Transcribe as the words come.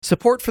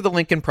Support for the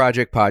Lincoln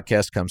Project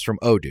podcast comes from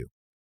Odoo.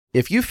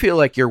 If you feel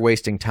like you're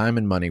wasting time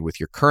and money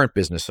with your current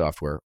business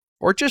software,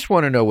 or just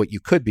want to know what you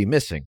could be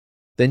missing,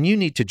 then you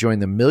need to join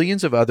the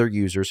millions of other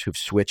users who've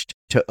switched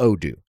to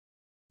Odoo.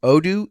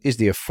 Odoo is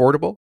the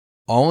affordable,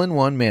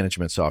 all-in-one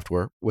management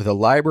software with a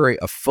library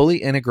of fully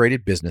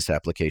integrated business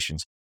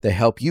applications that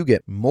help you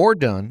get more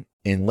done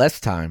in less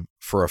time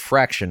for a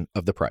fraction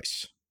of the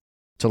price.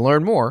 To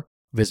learn more,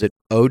 visit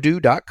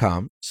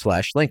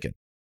odoo.com/Lincoln.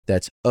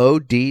 That's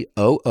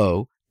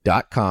odoo.com/Lincoln.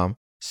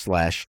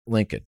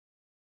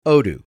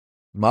 Odoo,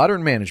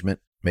 modern management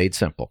made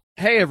simple.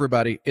 Hey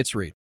everybody, it's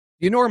Reed.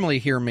 You normally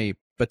hear me,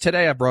 but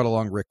today I brought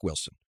along Rick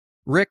Wilson.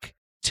 Rick,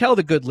 tell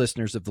the good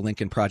listeners of the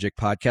Lincoln Project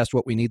podcast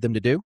what we need them to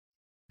do.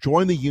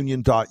 Join the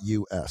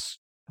union.us.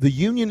 The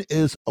union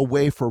is a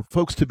way for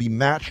folks to be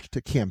matched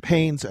to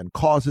campaigns and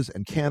causes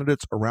and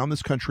candidates around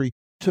this country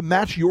to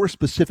match your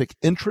specific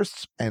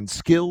interests and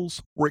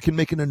skills where it can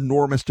make an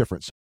enormous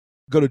difference.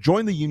 Go to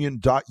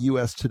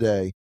jointheunion.us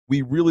today.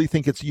 We really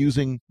think it's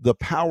using the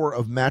power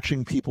of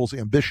matching people's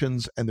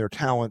ambitions and their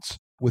talents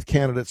with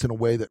candidates in a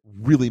way that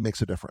really makes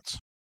a difference.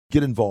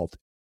 Get involved.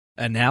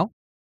 And now,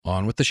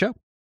 on with the show.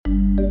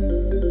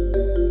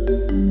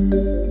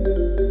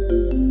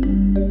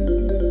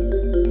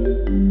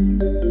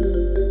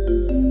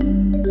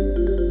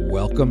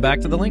 Welcome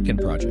back to the Lincoln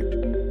Project.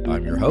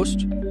 I'm your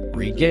host,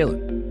 Reed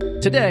Galen.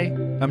 Today,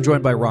 I'm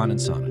joined by Ron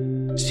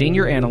Insana,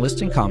 senior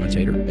analyst and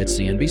commentator at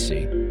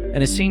CNBC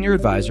and a senior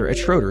advisor at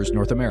Schroders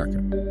North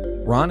America.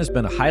 Ron has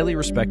been a highly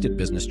respected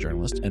business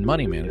journalist and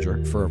money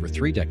manager for over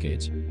 3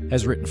 decades,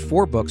 has written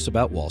 4 books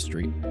about Wall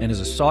Street, and is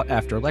a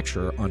sought-after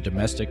lecturer on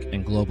domestic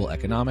and global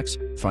economics,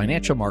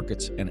 financial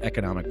markets, and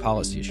economic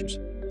policy issues.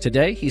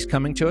 Today, he's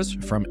coming to us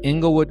from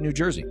Englewood, New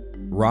Jersey.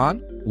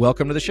 Ron,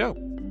 welcome to the show.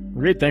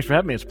 Reed, thanks for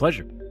having me. It's a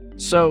pleasure.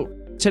 So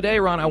today,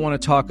 Ron, I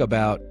want to talk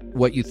about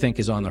what you think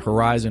is on the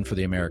horizon for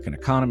the American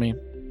economy,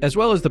 as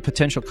well as the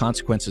potential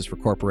consequences for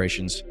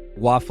corporations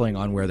waffling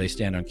on where they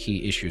stand on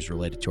key issues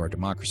related to our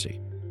democracy.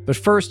 But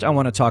first, I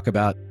want to talk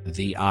about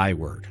the I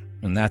word,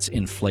 and that's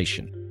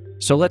inflation.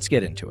 So let's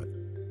get into it.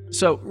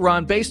 So,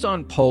 Ron, based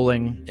on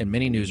polling and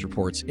many news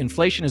reports,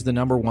 inflation is the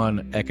number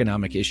one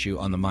economic issue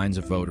on the minds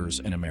of voters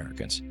and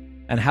Americans,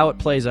 and how it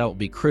plays out will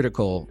be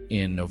critical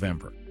in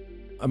November.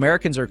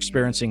 Americans are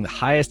experiencing the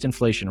highest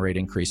inflation rate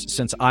increase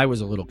since I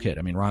was a little kid.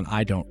 I mean, Ron,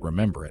 I don't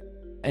remember it.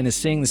 And is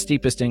seeing the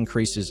steepest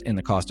increases in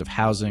the cost of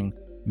housing,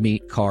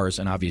 meat, cars,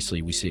 and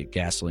obviously we see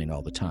gasoline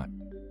all the time.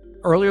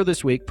 Earlier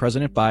this week,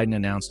 President Biden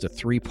announced a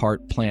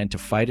 3-part plan to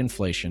fight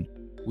inflation.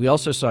 We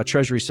also saw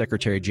Treasury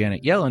Secretary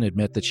Janet Yellen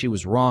admit that she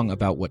was wrong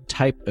about what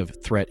type of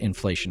threat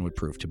inflation would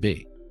prove to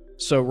be.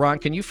 So, Ron,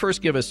 can you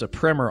first give us a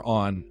primer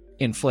on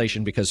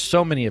inflation, because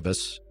so many of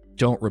us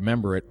don't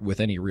remember it with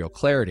any real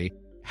clarity,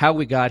 how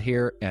we got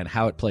here and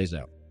how it plays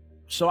out?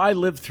 So I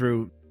lived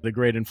through the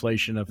great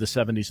inflation of the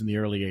 70s and the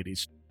early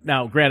 80s.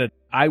 Now, granted,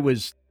 I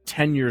was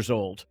 10 years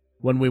old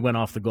when we went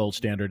off the gold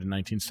standard in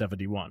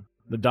 1971.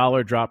 The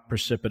dollar dropped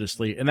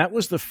precipitously, and that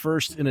was the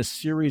first in a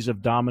series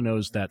of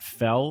dominoes that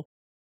fell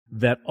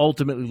that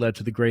ultimately led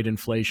to the great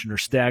inflation or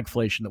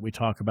stagflation that we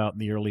talk about in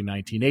the early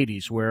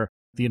 1980s, where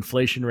the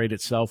inflation rate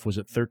itself was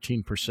at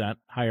 13%,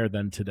 higher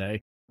than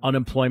today.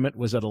 Unemployment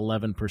was at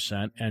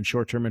 11%, and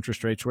short-term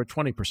interest rates were at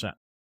 20%.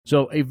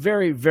 So a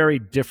very, very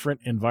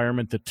different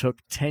environment that took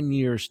 10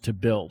 years to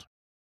build.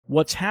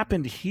 What's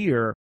happened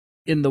here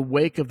in the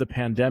wake of the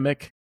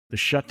pandemic, the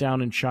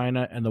shutdown in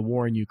China, and the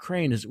war in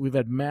Ukraine is we've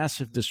had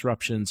massive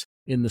disruptions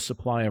in the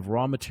supply of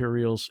raw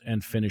materials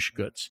and finished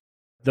goods.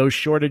 Those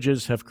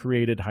shortages have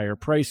created higher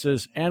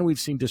prices, and we've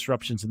seen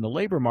disruptions in the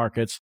labor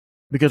markets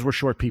because we're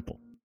short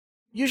people.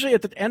 Usually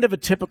at the end of a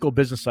typical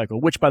business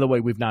cycle, which, by the way,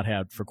 we've not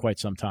had for quite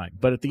some time,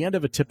 but at the end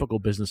of a typical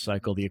business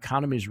cycle, the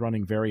economy is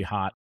running very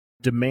hot.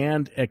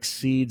 Demand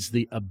exceeds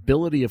the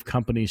ability of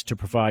companies to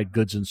provide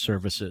goods and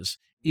services,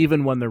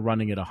 even when they're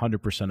running at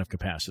 100% of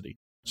capacity.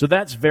 So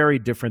that's very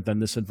different than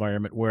this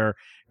environment where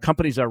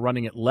companies are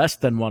running at less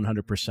than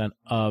 100%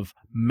 of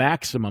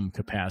maximum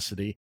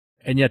capacity,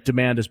 and yet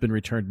demand has been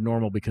returned to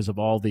normal because of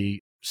all the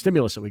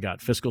stimulus that we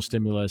got, fiscal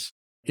stimulus,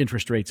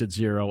 interest rates at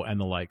 0, and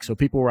the like. So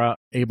people were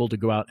able to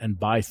go out and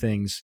buy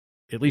things,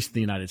 at least in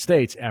the United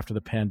States, after the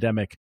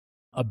pandemic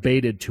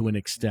abated to an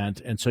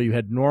extent. And so you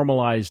had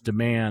normalized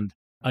demand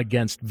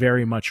against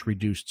very much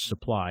reduced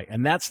supply.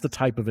 And that's the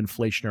type of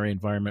inflationary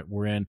environment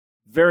we're in,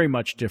 very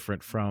much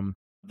different from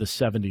the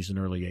 70s and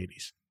early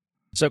 80s.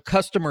 So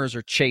customers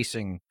are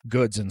chasing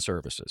goods and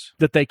services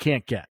that they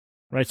can't get,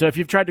 right? So if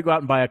you've tried to go out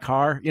and buy a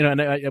car,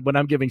 and when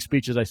I'm giving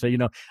speeches, I say,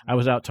 I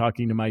was out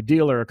talking to my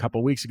dealer a couple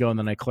of weeks ago, and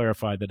then I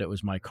clarified that it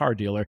was my car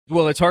dealer.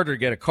 Well, it's harder to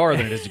get a car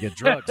than it is to get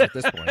drugs at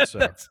this point. So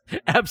that's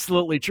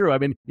absolutely true. I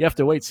mean, you have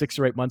to wait 6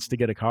 or 8 months to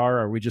get a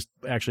car, or we just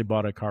actually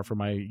bought a car for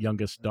my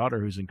youngest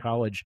daughter who's in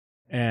college,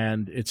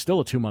 and it's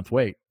still a 2-month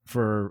wait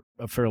for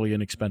a fairly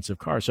inexpensive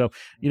car. So,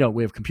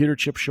 we have computer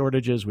chip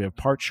shortages, we have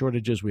part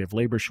shortages, we have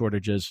labor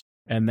shortages,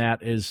 and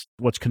that is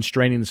what's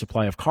constraining the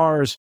supply of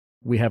cars.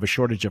 We have a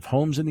shortage of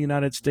homes in the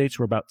United States.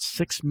 We're about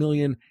 6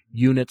 million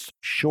units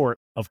short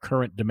of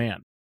current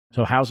demand.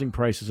 So housing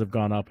prices have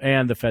gone up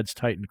and the Fed's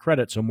tightened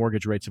credit, so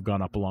mortgage rates have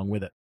gone up along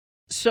with it.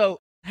 So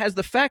has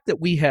the fact that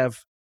we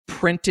have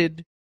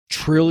printed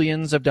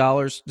trillions of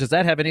dollars, does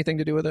that have anything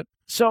to do with it?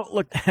 So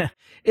look,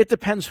 it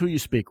depends who you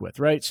speak with,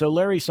 right? So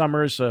Larry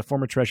Summers,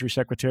 former Treasury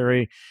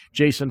Secretary,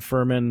 Jason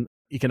Furman,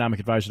 economic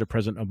advisor to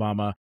President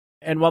Obama.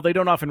 And while they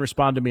don't often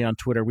respond to me on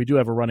Twitter, we do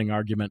have a running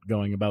argument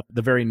going about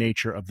the very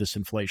nature of this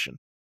inflation.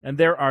 And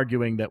they're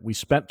arguing that we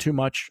spent too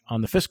much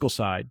on the fiscal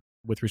side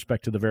with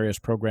respect to the various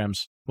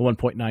programs, the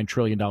 $1.9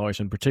 trillion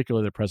in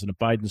particular that President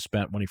Biden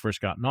spent when he first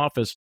got in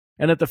office,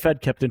 and that the Fed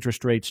kept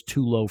interest rates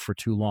too low for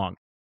too long.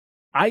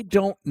 I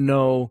don't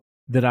know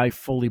that I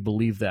fully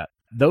believe that.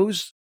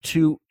 Those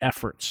two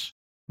efforts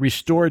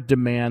restored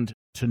demand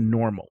to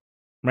normal,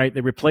 right?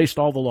 They replaced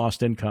all the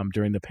lost income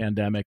during the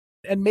pandemic.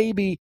 And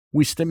maybe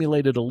we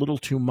stimulated a little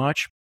too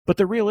much, but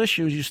the real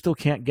issue is you still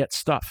can't get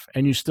stuff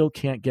and you still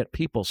can't get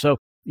people. So,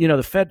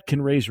 the Fed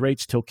can raise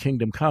rates till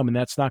kingdom come, and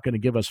that's not going to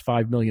give us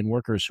 5 million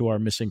workers who are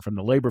missing from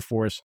the labor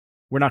force.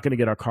 We're not going to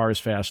get our cars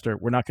faster.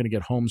 We're not going to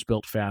get homes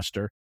built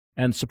faster.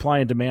 And supply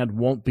and demand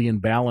won't be in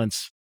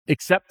balance,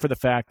 except for the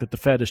fact that the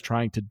Fed is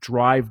trying to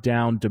drive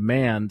down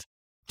demand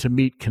to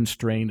meet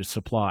constrained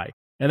supply.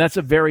 And that's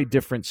a very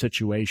different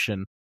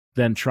situation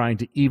than trying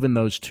to even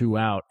those two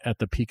out at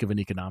the peak of an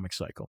economic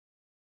cycle.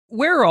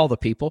 Where are all the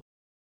people?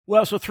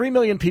 Well, so 3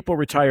 million people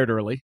retired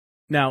early.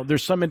 Now,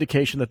 there's some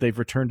indication that they've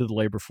returned to the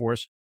labor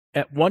force.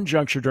 At one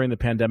juncture during the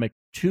pandemic,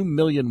 2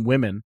 million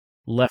women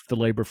left the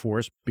labor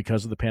force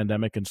because of the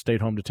pandemic and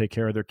stayed home to take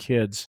care of their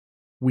kids.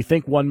 We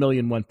think 1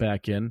 million went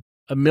back in.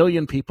 1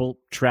 million people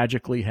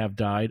tragically have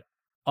died.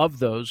 Of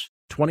those,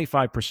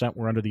 25%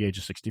 were under the age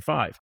of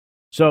 65.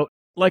 So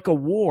like a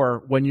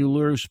war, when you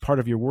lose part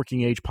of your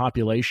working age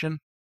population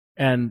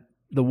and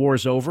the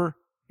war's over,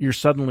 you're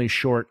suddenly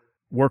short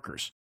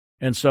workers.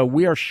 And so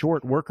we are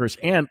short workers.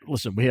 And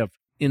listen, we have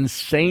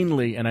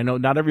insanely, and I know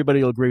not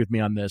everybody will agree with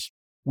me on this,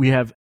 we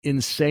have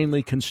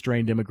insanely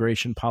constrained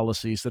immigration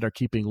policies that are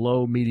keeping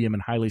low, medium,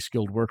 and highly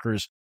skilled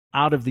workers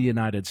out of the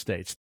United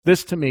States.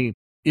 This, to me,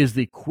 is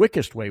the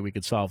quickest way we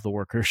could solve the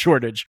worker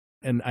shortage.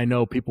 And I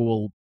know people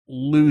will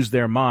lose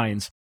their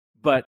minds,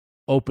 but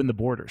open the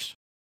borders.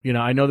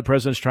 I know the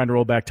president's trying to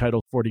roll back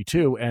Title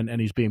 42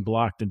 and he's being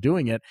blocked in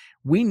doing it.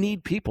 We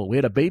need people. We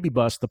had a baby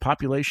bust. The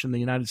population in the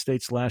United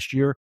States last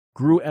year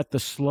grew at the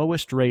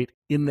slowest rate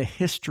in the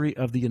history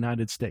of the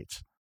United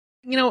States.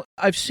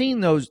 I've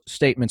seen those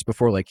statements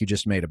before, like you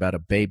just made about a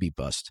baby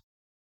bust.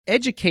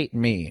 Educate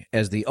me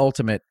as the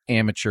ultimate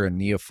amateur and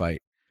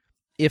neophyte.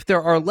 If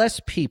there are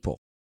less people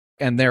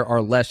and there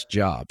are less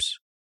jobs,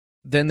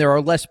 then there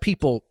are less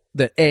people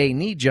that A,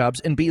 need jobs,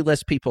 and B,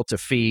 less people to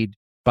feed,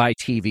 buy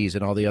TVs,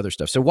 and all the other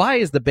stuff. So why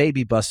is the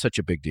baby bust such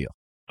a big deal?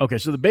 Okay,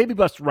 so the baby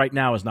bust right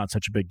now is not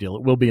such a big deal.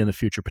 It will be in the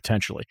future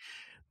potentially.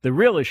 The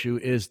real issue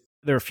is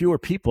there are fewer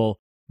people.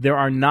 There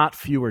are not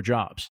fewer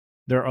jobs.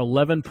 There are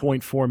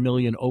 11.4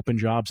 million open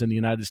jobs in the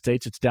United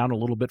States. It's down a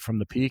little bit from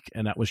the peak,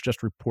 and that was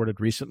just reported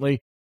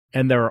recently.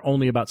 And there are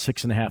only about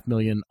 6.5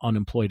 million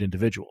unemployed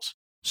individuals.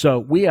 So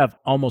we have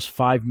almost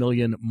 5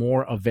 million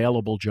more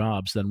available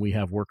jobs than we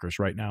have workers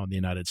right now in the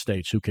United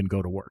States who can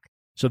go to work.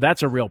 So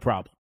that's a real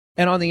problem.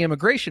 And on the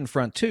immigration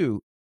front,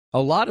 too, a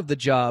lot of the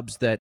jobs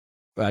that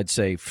I'd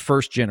say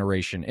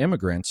first-generation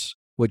immigrants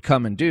would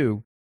come and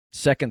do,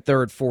 second,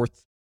 third,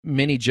 fourth,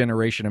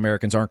 many-generation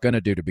Americans aren't going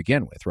to do to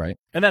begin with, right?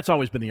 And that's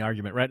always been the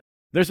argument, right?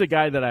 There's a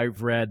guy that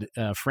I've read,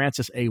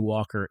 Francis A.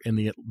 Walker,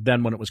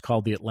 then when it was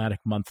called the Atlantic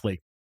Monthly,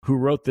 who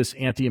wrote this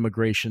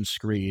anti-immigration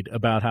screed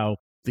about how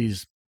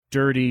these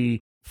dirty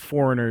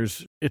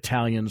foreigners,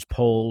 Italians,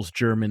 Poles,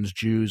 Germans,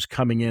 Jews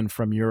coming in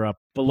from Europe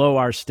below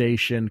our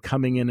station,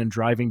 coming in and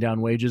driving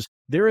down wages.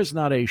 There is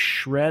not a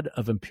shred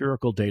of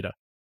empirical data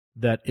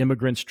that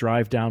immigrants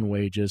drive down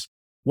wages.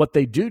 What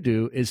they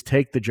do is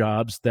take the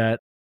jobs that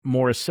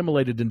more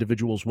assimilated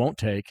individuals won't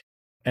take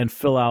and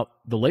fill out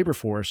the labor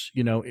force,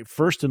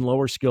 first in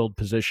lower skilled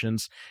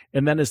positions.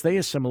 And then as they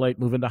assimilate,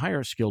 move into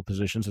higher skilled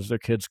positions as their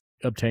kids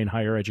obtain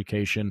higher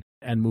education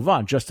and move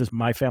on, just as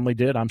my family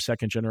did. I'm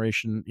second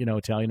generation,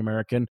 Italian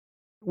American.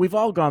 We've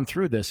all gone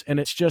through this. And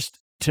it's just,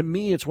 to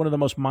me, it's one of the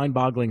most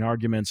mind-boggling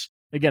arguments.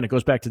 Again, it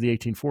goes back to the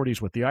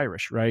 1840s with the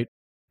Irish, right?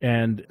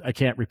 And I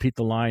can't repeat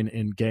the line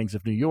in Gangs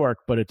of New York,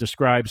 but it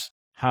describes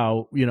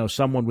how,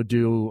 someone would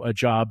do a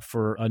job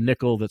for a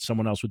nickel that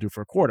someone else would do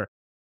for a quarter.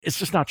 It's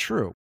just not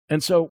true.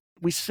 And so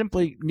we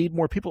simply need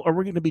more people, or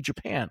we're going to be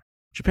Japan.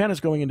 Japan is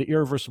going into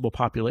irreversible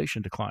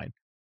population decline.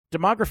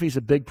 Demography is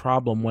a big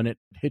problem when it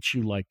hits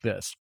you like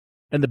this.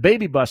 And the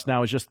baby bust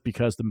now is just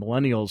because the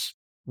millennials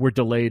were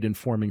delayed in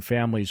forming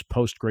families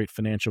post-great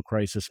financial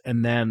crisis,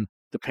 and then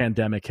the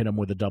pandemic hit them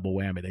with a double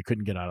whammy. They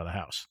couldn't get out of the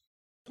house.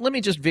 Let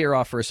me just veer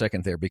off for a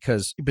second there,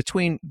 because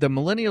between the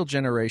millennial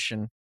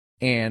generation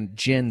and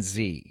Gen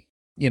Z,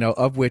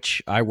 of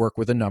which I work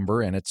with a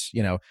number, and it's,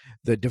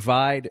 the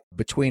divide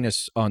between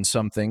us on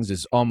some things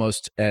is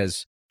almost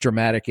as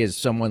dramatic is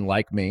someone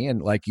like me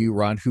and like you,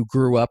 Ron, who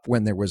grew up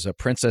when there was a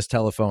princess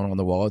telephone on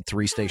the wall and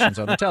 3 stations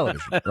on the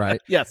television, right?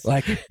 Yes.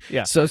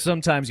 Yeah. So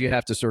sometimes you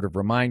have to sort of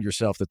remind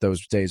yourself that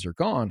those days are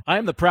gone. I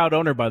am the proud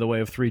owner, by the way,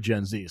 of 3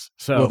 Gen Zs.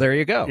 So, well, there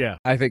you go. Yeah.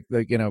 I think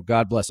that,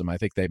 God bless them. I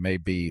think they may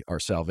be our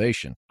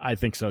salvation. I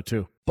think so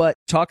too. But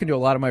talking to a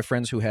lot of my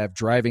friends who have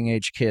driving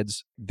age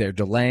kids, they're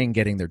delaying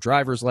getting their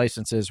driver's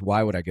licenses.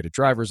 Why would I get a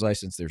driver's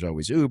license? There's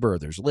always Uber,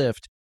 there's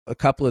Lyft. A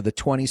couple of the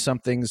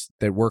 20-somethings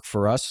that work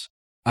for us,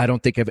 I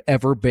don't think have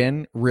ever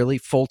been really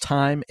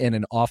full-time in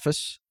an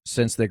office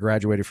since they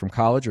graduated from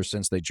college or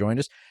since they joined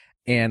us.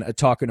 And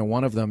talking to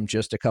one of them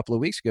just a couple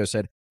of weeks ago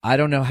said, I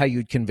don't know how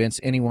you'd convince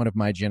anyone of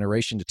my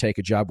generation to take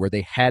a job where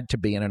they had to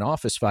be in an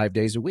office 5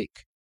 days a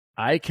week.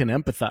 I can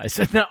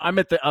empathize. Now, I'm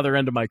at the other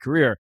end of my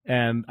career,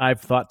 and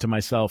I've thought to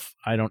myself,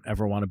 I don't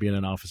ever want to be in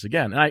an office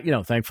again.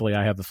 And thankfully,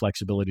 I have the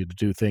flexibility to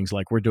do things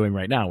like we're doing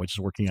right now, which is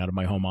working out of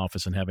my home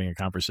office and having a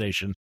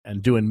conversation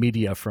and doing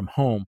media from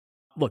home.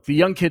 Look, the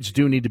young kids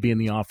do need to be in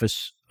the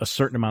office a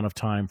certain amount of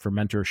time for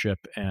mentorship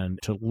and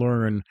to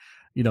learn,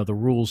 the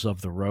rules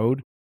of the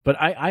road. But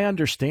I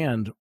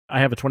understand. I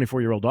have a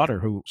 24-year-old daughter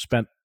who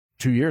spent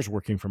 2 years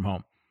working from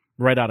home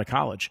right out of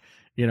college.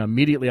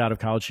 Immediately out of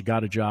college, she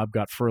got a job,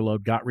 got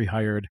furloughed, got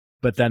rehired,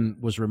 but then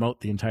was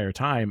remote the entire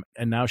time.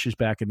 And now she's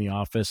back in the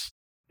office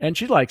and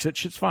she likes it.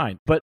 She's fine.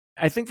 But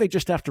I think they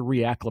just have to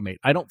reacclimate.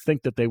 I don't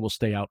think that they will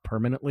stay out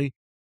permanently.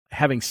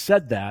 Having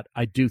said that,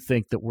 I do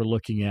think that we're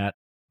looking at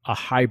a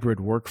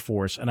hybrid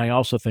workforce. And I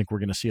also think we're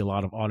going to see a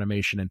lot of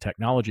automation and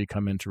technology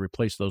come in to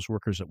replace those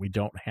workers that we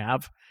don't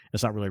have.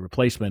 It's not really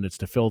replacement. It's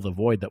to fill the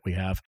void that we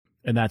have.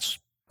 And that's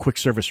quick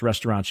service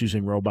restaurants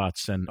using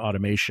robots and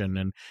automation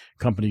and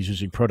companies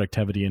using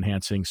productivity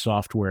enhancing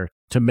software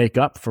to make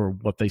up for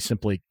what they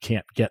simply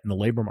can't get in the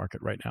labor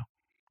market right now.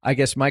 I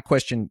guess my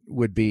question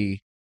would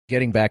be,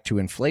 getting back to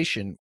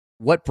inflation,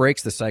 what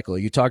breaks the cycle?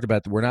 You talked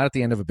about we're not at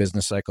the end of a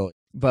business cycle,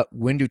 but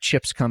when do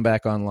chips come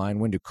back online?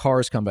 When do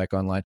cars come back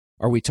online?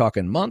 Are we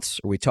talking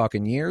months? Are we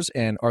talking years?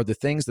 And are the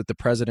things that the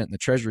president and the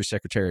Treasury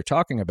Secretary are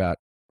talking about,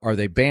 are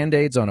they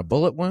Band-Aids on a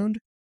bullet wound,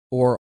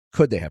 or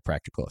could they have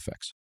practical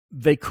effects?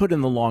 They could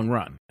in the long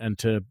run. And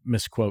to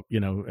misquote,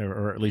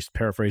 or at least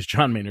paraphrase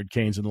John Maynard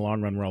Keynes, in the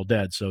long run, we're all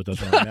dead, so it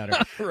doesn't really matter.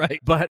 Right.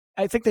 But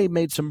I think they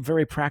made some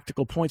very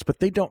practical points, but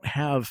they don't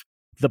have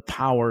the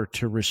power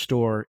to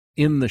restore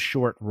in the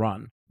short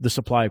run the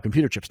supply of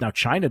computer chips. Now,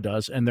 China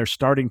does, and they're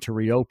starting to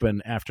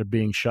reopen after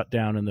being shut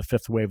down in the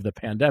 5th wave of the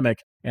pandemic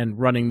and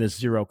running this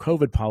zero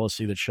COVID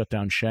policy that shut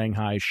down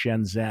Shanghai,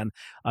 Shenzhen,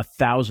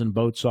 1,000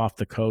 boats off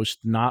the coast,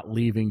 not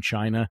leaving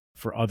China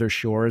for other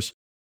shores.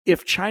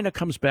 If China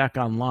comes back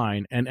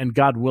online, and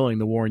God willing,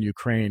 the war in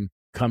Ukraine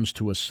comes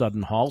to a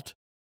sudden halt.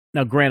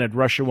 Now, granted,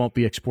 Russia won't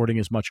be exporting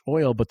as much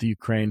oil, but the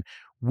Ukraine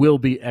will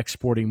be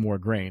exporting more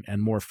grain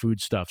and more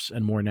foodstuffs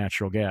and more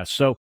natural gas.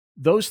 So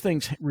those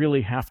things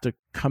really have to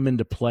come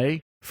into play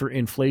for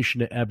inflation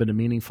to ebb in a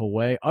meaningful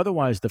way.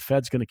 Otherwise, the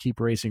Fed's going to keep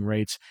raising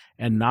rates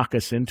and knock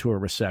us into a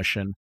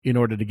recession in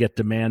order to get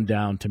demand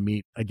down to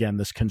meet, again,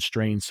 this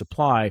constrained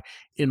supply.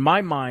 In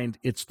my mind,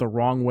 it's the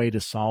wrong way to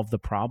solve the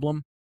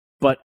problem,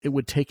 but it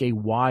would take a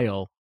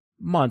while,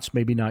 months,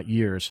 maybe not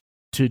years,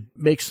 to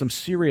make some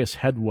serious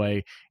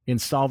headway in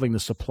solving the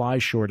supply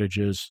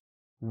shortages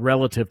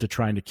relative to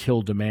trying to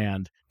kill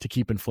demand to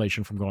keep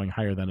inflation from going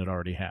higher than it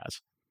already has.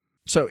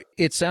 So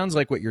it sounds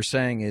like what you're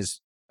saying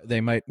is they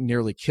might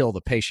nearly kill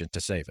the patient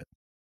to save it.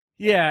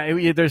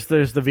 Yeah, there's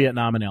the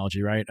Vietnam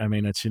analogy, right? I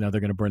mean, it's, they're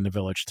going to burn the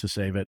village to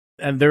save it.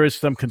 And there is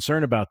some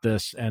concern about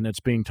this, and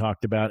it's being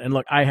talked about. And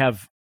look, I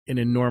have an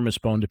enormous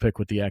bone to pick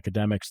with the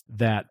academics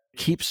that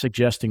keep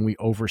suggesting we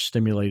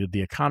overstimulated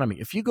the economy.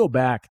 If you go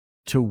back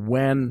to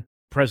when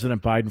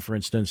President Biden, for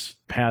instance,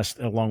 passed,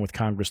 along with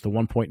Congress, the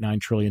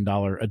 $1.9 trillion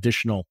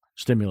additional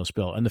stimulus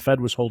bill, and the Fed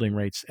was holding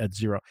rates at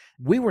zero,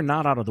 we were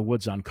not out of the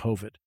woods on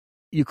COVID.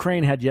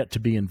 Ukraine had yet to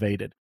be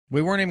invaded.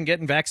 We weren't even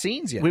getting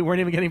vaccines yet. We weren't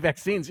even getting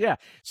vaccines, yeah.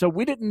 So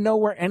we didn't know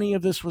where any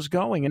of this was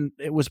going, and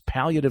it was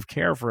palliative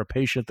care for a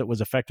patient that was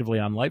effectively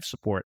on life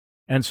support.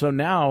 And so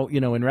now,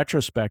 in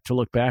retrospect, to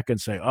look back and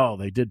say, oh,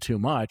 they did too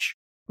much.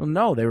 Well,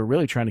 no, they were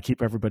really trying to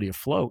keep everybody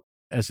afloat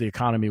as the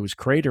economy was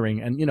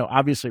cratering. And,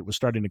 obviously it was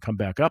starting to come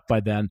back up by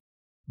then.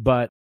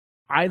 But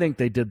I think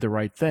they did the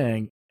right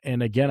thing.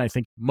 And again, I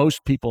think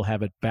most people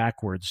have it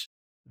backwards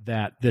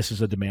that this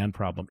is a demand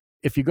problem.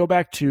 If you go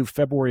back to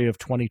February of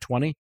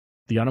 2020,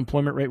 the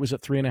unemployment rate was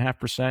at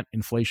 3.5%.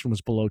 Inflation was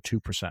below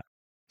 2%.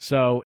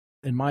 So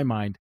in my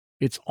mind,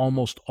 it's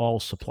almost all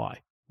supply.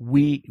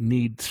 We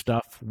need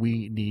stuff.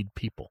 We need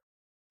people.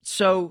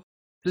 So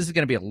this is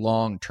going to be a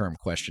long-term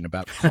question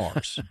about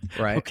cars,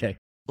 right? Okay.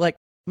 Like,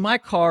 my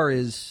car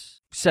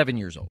is 7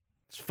 years old.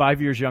 It's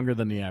 5 years younger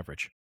than the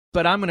average.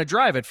 But I'm going to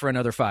drive it for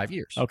another 5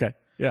 years. Okay.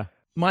 Yeah.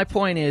 My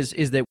point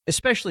is that,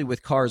 especially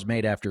with cars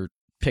made after,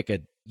 pick a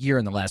year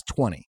in the last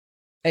 20,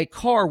 a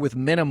car with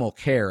minimal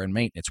care and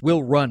maintenance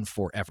will run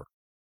forever.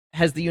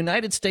 Has the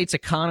United States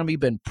economy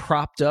been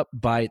propped up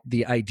by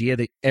the idea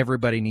that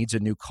everybody needs a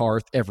new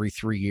car every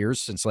 3 years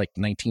since like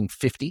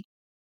 1950?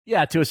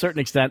 Yeah, to a certain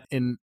extent.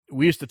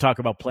 We used to talk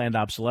about planned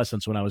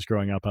obsolescence when I was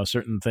growing up, how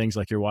certain things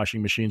like your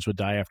washing machines would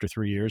die after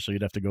 3 years, so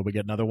you'd have to go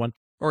get another one.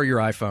 Or your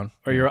iPhone.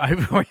 Or your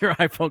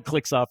iPhone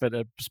clicks off at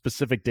a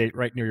specific date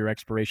right near your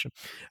expiration.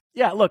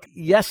 Yeah, look,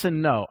 yes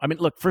and no. I mean,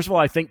 look, first of all,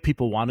 I think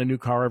people want a new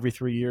car every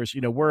 3 years.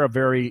 We're a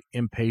very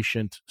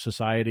impatient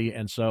society,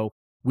 and so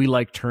we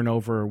like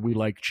turnover, we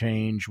like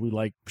change, we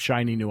like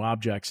shiny new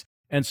objects.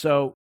 And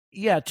so,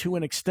 yeah, to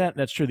an extent,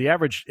 that's true. The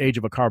average age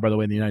of a car, by the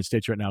way, in the United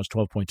States right now is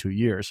 12.2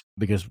 years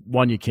because,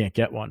 one, you can't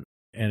get one.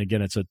 And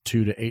again, it's a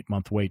 2 to 8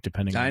 month wait,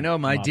 depending on. I know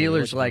my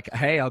dealer's like,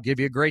 hey, I'll give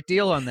you a great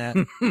deal on that.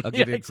 I'll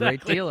give you a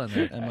great deal on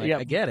that. I'm like,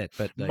 I get it.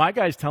 But my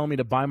guy's telling me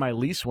to buy my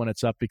lease when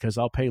it's up because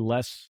I'll pay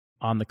less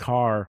on the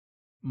car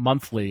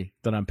monthly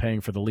than I'm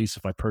paying for the lease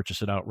if I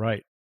purchase it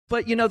outright.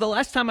 But the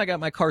last time I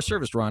got my car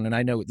serviced, Ron, and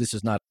I know this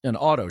is not an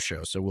auto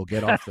show, so we'll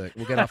get off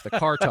the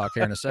car talk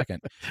here in a second.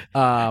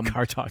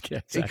 Car talk, yeah,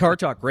 exactly. Car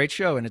talk, great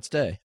show in its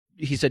day.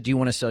 He said, "Do you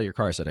want to sell your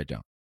car?" I said, "I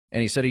don't."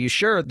 And he said, "Are you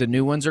sure? The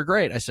new ones are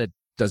great." I said,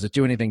 "Does it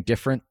do anything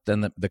different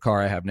than the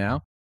car I have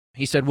now?"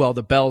 He said, "Well,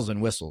 the bells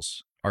and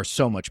whistles are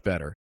so much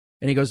better."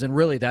 And he goes, "And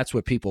really, that's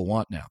what people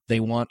want now. They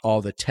want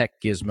all the tech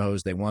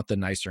gizmos. They want the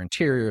nicer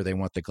interior. They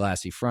want the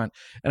glassy front."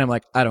 And I'm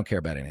like, I don't care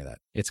about any of that.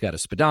 It's got a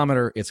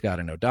speedometer. It's got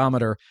an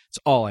odometer. It's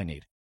all I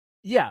need.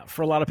 Yeah,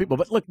 for a lot of people.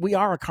 But look, we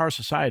are a car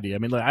society. I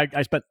mean, look,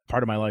 I spent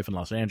part of my life in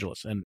Los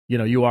Angeles, and,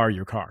 you are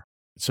your car.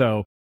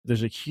 So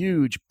there's a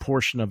huge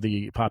portion of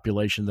the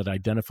population that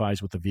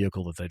identifies with the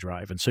vehicle that they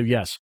drive. And so,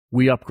 yes,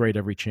 we upgrade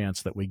every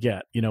chance that we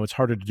get. It's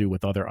harder to do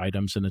with other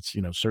items, and it's,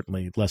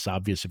 certainly less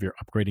obvious if you're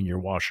upgrading your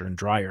washer and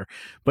dryer,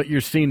 but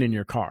you're seen in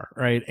your car,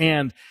 right?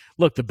 And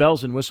look, the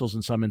bells and whistles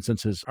in some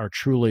instances are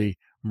truly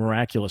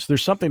miraculous.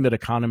 There's something that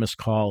economists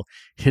call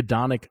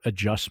hedonic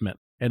adjustment,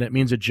 and it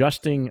means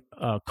adjusting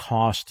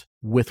cost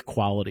with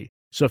quality.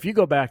 So if you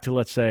go back to,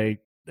 let's say,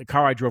 the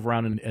car I drove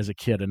around in as a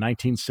kid, a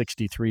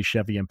 1963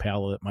 Chevy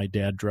Impala that my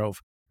dad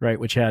drove, right,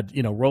 which had,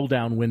 roll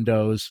down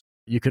windows.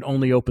 You could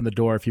only open the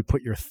door if you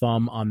put your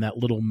thumb on that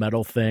little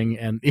metal thing.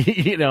 And,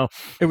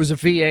 it was a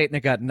V8 and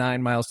it got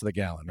 9 miles to the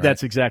gallon. Right?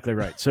 That's exactly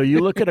right. So you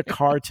look at a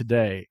car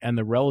today and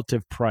the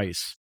relative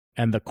price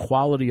and the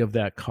quality of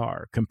that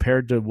car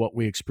compared to what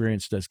we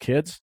experienced as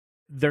kids,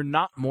 they're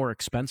not more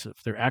expensive.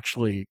 They're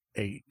actually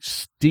a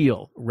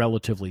steal,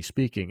 relatively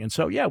speaking. And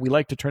so, yeah, we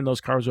like to turn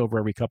those cars over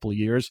every couple of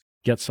years,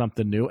 get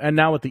something new. And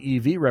now with the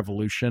EV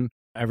revolution,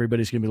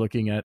 everybody's going to be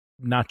looking at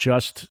not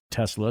just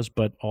Teslas,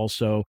 but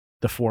also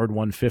the Ford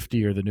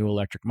 150 or the new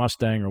electric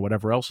Mustang or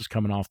whatever else is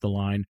coming off the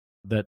line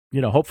that,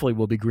 hopefully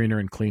will be greener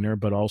and cleaner,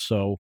 but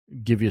also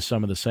give you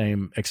some of the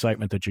same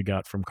excitement that you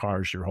got from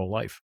cars your whole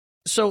life.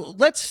 So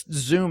let's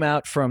zoom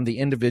out from the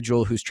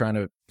individual who's trying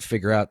to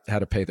figure out how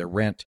to pay their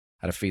rent,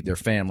 how to feed their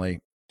family,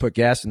 put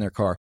gas in their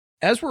car.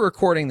 As we're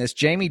recording this,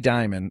 Jamie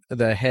Dimon,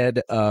 the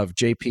head of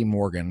JP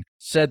Morgan,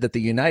 said that the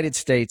United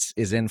States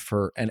is in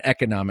for an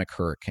economic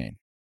hurricane.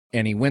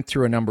 And he went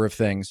through a number of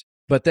things.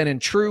 But then in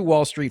true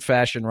Wall Street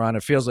fashion, Ron,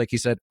 it feels like he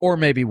said, or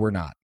maybe we're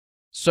not.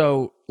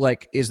 So,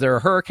 is there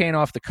a hurricane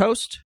off the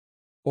coast?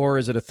 Or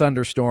is it a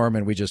thunderstorm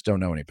and we just don't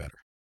know any better?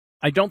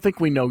 I don't think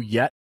we know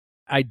yet.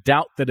 I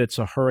doubt that it's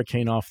a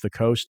hurricane off the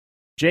coast.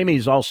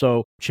 Jamie's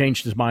also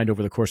changed his mind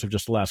over the course of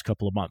just the last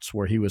couple of months,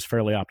 where he was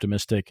fairly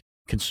optimistic.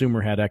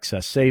 Consumer had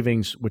excess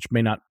savings, which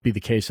may not be the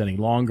case any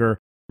longer.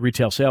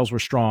 Retail sales were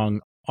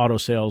strong. Auto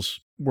sales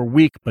were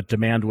weak, but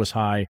demand was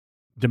high.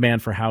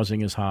 Demand for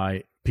housing is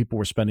high. People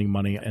were spending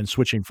money and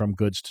switching from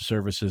goods to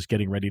services,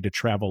 getting ready to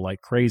travel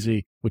like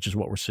crazy, which is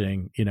what we're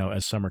seeing,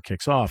 as summer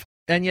kicks off.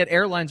 And yet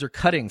airlines are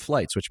cutting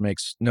flights, which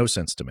makes no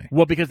sense to me.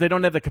 Well, because they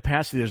don't have the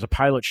capacity. There's a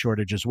pilot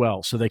shortage as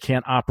well. So they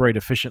can't operate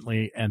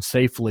efficiently and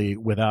safely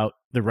without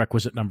the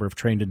requisite number of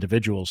trained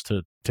individuals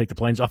to take the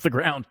planes off the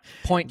ground.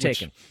 Point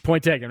taken,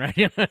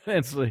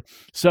 right?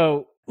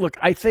 So, look,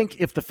 I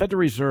think if the Federal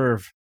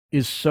Reserve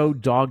is so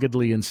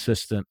doggedly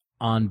insistent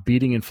on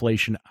beating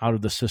inflation out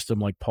of the system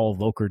like Paul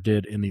Volcker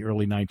did in the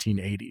early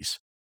 1980s,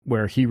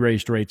 where he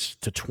raised rates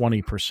to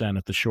 20%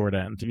 at the short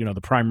end.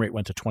 The prime rate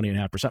went to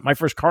 20.5%. My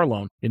first car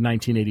loan in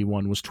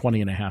 1981 was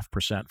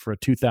 20.5% for a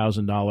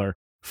 $2,000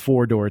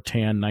 four-door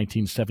tan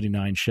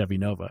 1979 Chevy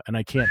Nova. And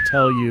I can't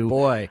tell you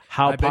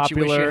how I popular. Bet you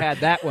wish you had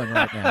that one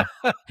right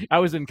now. I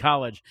was in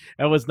college.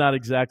 That was not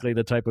exactly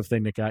the type of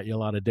thing that got you a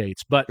lot of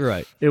dates, but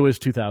right. It was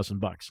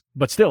 $2,000.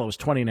 But still, it was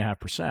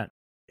 20.5%.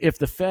 If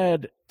the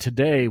Fed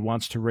today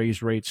wants to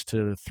raise rates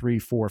to 3,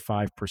 4,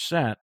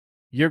 5%,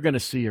 you're going to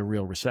see a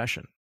real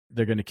recession.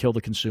 They're going to kill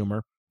the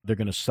consumer. They're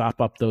going to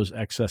sop up those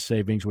excess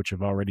savings, which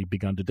have already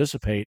begun to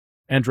dissipate,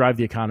 and drive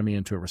the economy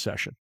into a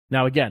recession.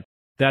 Now, again,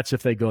 that's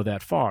if they go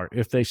that far.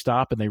 If they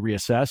stop and they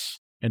reassess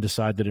and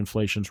decide that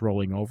inflation's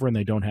rolling over and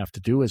they don't have to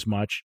do as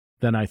much,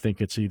 then I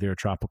think it's either a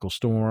tropical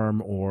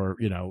storm or,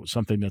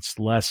 something that's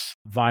less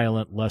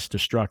violent, less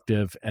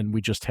destructive, and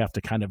we just have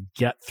to kind of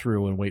get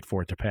through and wait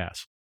for it to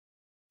pass.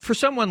 For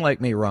someone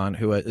like me, Ron,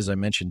 who, as I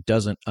mentioned,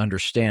 doesn't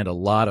understand a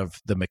lot of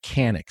the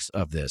mechanics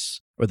of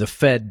this, or the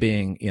Fed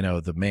being,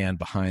 the man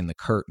behind the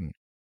curtain,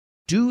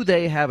 do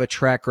they have a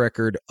track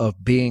record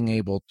of being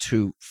able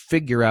to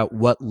figure out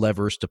what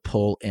levers to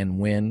pull and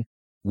when?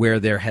 where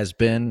there has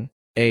been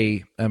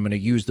I'm going to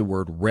use the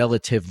word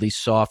relatively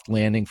soft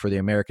landing for the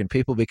American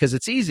people, because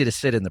it's easy to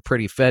sit in the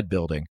pretty Fed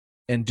building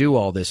and do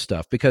all this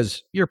stuff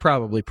because you're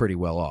probably pretty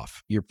well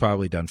off. You're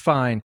probably done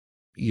fine.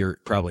 You're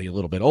probably a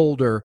little bit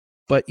older.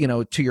 But,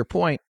 to your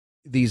point,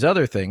 these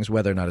other things,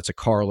 whether or not it's a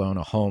car loan,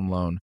 a home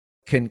loan,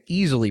 can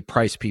easily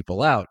price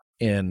people out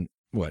in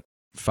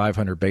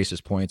 500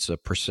 basis points, a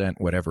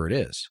percent, whatever it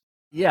is.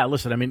 Yeah,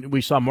 listen, I mean,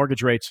 we saw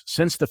mortgage rates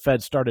since the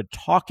Fed started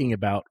talking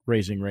about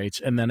raising rates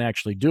and then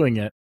actually doing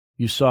it.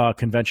 You saw a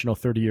conventional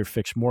 30-year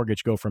fixed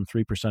mortgage go from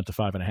 3% to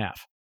 5.5%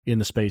 in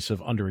the space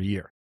of under a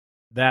year.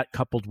 That,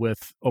 coupled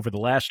with, over the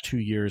last 2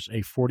 years,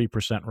 a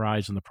 40%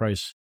 rise in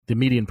the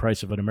median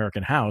price of an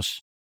American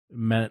house,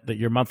 meant that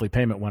your monthly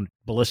payment went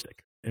ballistic.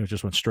 It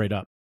just went straight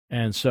up.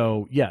 And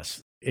so,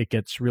 yes, it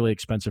gets really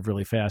expensive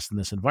really fast in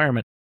this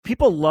environment.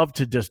 People love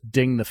to just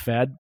ding the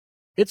Fed.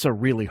 It's a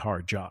really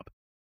hard job.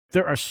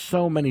 There are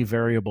so many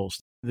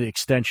variables, the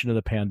extension of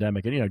the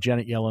pandemic. And,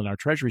 Janet Yellen, our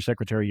Treasury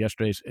Secretary,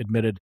 yesterday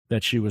admitted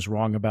that she was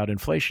wrong about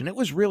inflation. It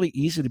was really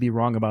easy to be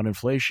wrong about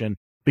inflation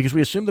because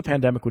we assumed the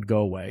pandemic would go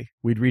away.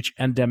 We'd reach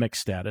endemic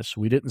status.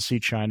 We didn't see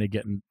China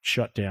getting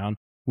shut down.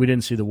 We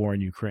didn't see the war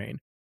in Ukraine.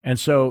 And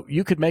so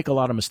you could make a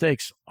lot of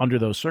mistakes under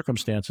those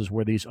circumstances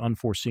where these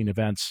unforeseen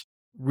events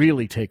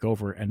really take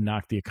over and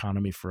knock the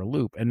economy for a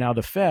loop. And now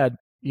the Fed,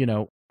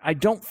 I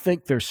don't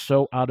think they're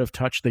so out of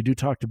touch. They do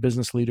talk to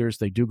business leaders.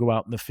 They do go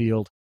out in the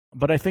field.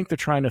 But I think they're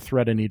trying to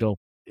thread a needle.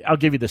 I'll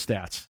give you the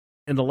stats.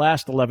 In the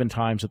last 11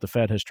 times that the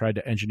Fed has tried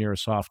to engineer a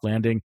soft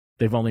landing,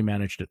 they've only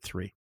managed it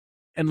 3.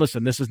 And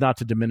listen, this is not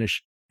to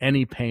diminish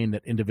any pain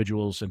that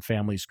individuals and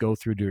families go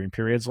through during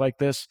periods like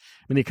this.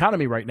 I mean, the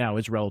economy right now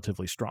is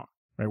relatively strong.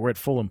 Right? We're at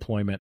full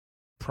employment.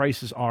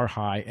 Prices are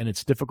high, and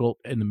it's difficult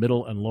in the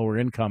middle and lower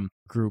income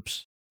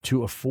groups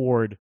to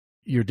afford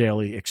your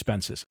daily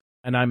expenses.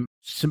 And I'm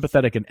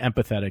sympathetic and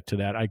empathetic to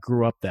that. I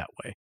grew up that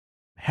way.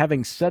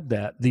 Having said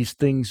that, these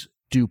things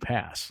do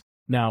pass.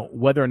 Now,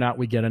 whether or not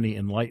we get any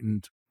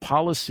enlightened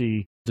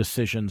policy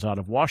decisions out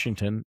of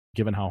Washington,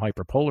 given how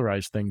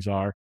hyperpolarized things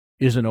are,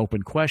 is an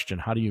open question.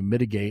 How do you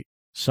mitigate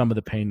some of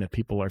the pain that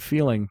people are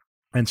feeling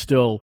and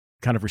still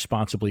kind of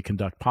responsibly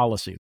conduct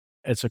policy?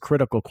 It's a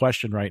critical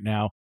question right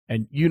now.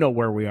 And you know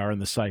where we are in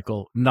the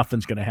cycle.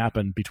 Nothing's going to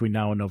happen between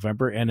now and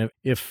November. And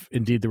if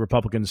indeed the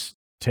Republicans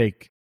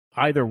take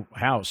either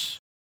house,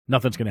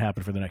 nothing's going to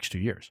happen for the next 2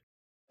 years.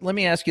 Let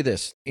me ask you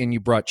this, and you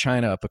brought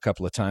China up a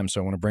couple of times,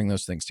 so I want to bring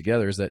those things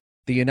together, is that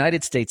the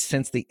United States,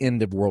 since the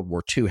end of World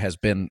War II, has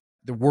been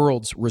the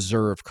world's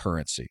reserve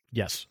currency.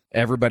 Yes.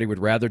 Everybody would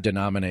rather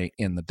denominate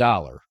in the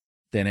dollar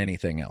than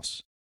anything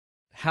else.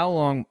 How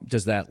long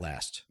does that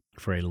last?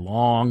 For a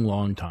long,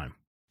 long time.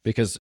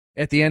 Because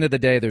at the end of the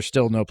day, there's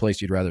still no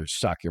place you'd rather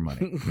sock your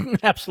money.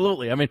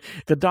 Absolutely. I mean,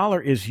 the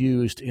dollar is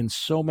used in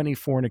so many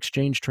foreign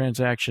exchange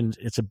transactions.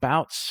 It's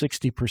about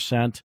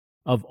 60%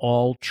 of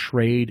all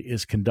trade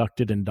is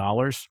conducted in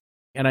dollars.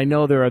 And I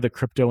know there are the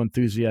crypto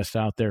enthusiasts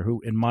out there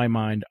who, in my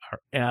mind, are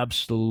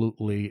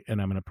absolutely,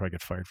 and I'm going to probably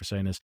get fired for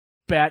saying this,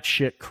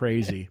 batshit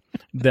crazy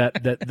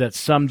that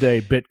someday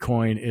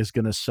Bitcoin is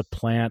going to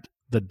supplant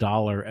the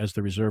dollar as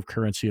the reserve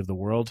currency of the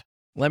world.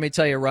 Let me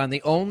tell you, Ron,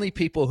 the only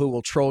people who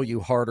will troll you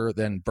harder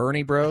than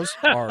Bernie bros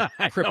are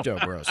crypto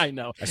bros. I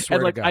know. I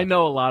swear to God. I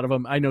know a lot of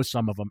them. I know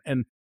some of them.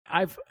 And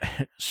I've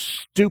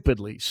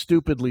stupidly,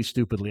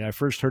 I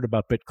first heard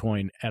about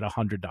Bitcoin at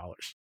 $100.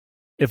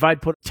 If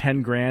I'd put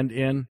 10 grand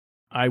in,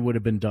 I would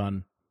have been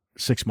done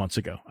 6 months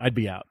ago. I'd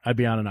be out. I'd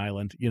be on an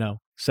island,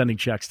 sending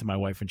checks to my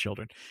wife and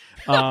children.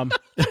 I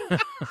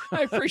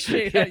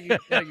appreciate how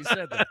you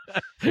said that.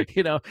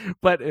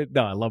 But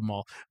no, I love them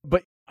all.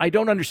 But I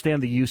don't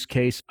understand the use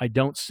case. I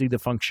don't see the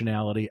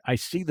functionality. I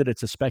see that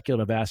it's a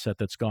speculative asset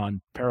that's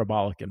gone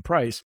parabolic in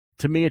price.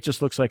 To me, it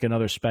just looks like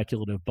another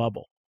speculative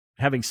bubble.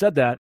 Having said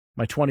that,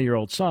 my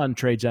 20-year-old son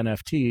trades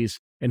NFTs,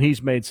 and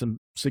he's made some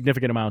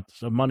significant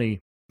amounts of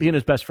money. He and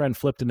his best friend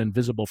flipped an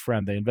invisible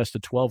friend. They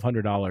invested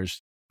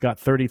 $1,200, got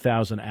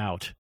 $30,000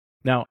 out.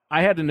 Now,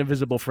 I had an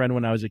invisible friend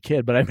when I was a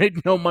kid, but I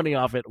made no money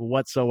off it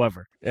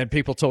whatsoever. And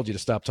people told you to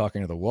stop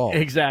talking to the wall.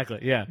 Exactly,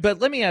 yeah. But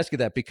let me ask you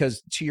that,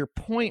 because to your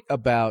point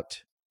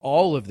about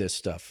all of this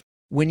stuff,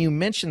 when you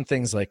mention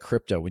things like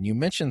crypto, when you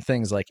mention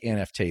things like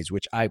NFTs,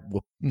 which I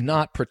will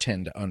not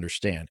pretend to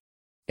understand,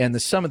 and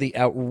some of the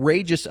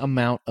outrageous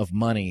amount of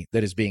money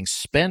that is being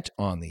spent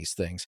on these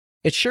things,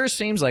 it sure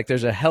seems like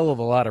there's a hell of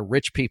a lot of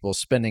rich people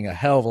spending a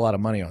hell of a lot of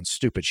money on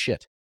stupid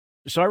shit.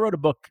 So I wrote a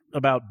book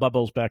about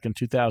bubbles back in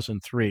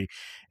 2003,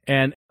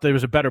 and there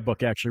was a better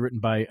book actually written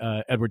by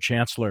Edward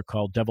Chancellor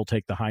called Devil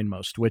Take the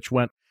Hindmost, which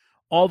went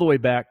all the way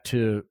back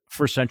to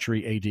 1st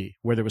century AD,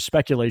 where there was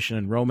speculation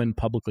in Roman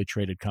publicly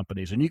traded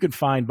companies. And you can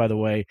find, by the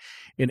way,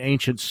 in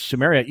ancient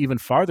Sumeria, even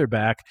farther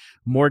back,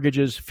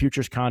 mortgages,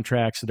 futures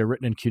contracts that are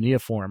written in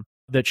cuneiform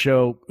that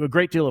show a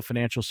great deal of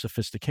financial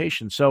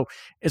sophistication. So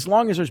as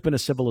long as there's been a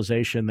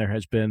civilization, there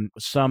has been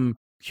some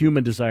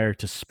human desire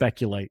to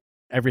speculate,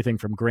 everything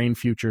from grain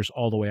futures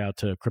all the way out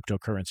to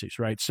cryptocurrencies,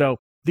 right? So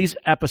These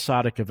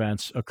episodic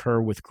events occur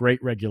with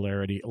great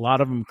regularity. A lot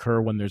of them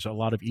occur when there's a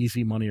lot of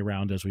easy money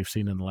around, as we've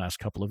seen in the last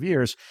couple of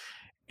years,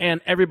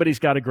 and everybody's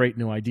got a great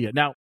new idea.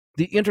 Now,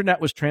 the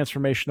internet was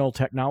transformational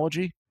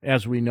technology,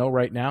 as we know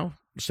right now,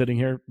 sitting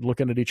here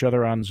looking at each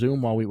other on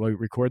Zoom while we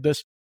record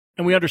this,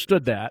 and we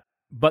understood that,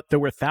 but there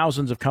were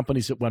thousands of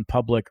companies that went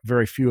public,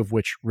 very few of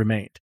which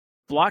remained.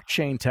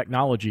 Blockchain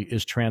technology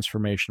is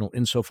transformational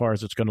insofar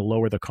as it's going to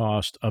lower the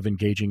cost of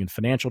engaging in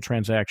financial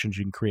transactions.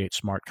 You can create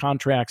smart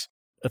contracts.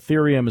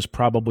 Ethereum is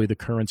probably the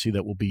currency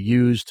that will be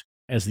used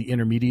as the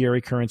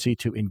intermediary currency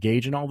to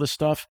engage in all this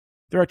stuff.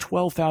 There are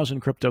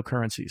 12,000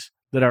 cryptocurrencies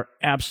that are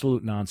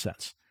absolute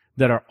nonsense,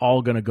 that are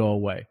all going to go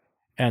away.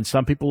 And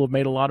some people have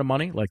made a lot of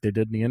money, like they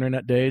did in the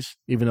internet days,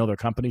 even though their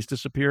companies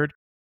disappeared.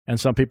 And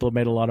some people have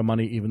made a lot of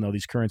money, even though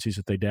these currencies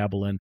that they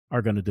dabble in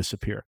are going to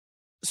disappear.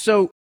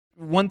 So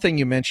one thing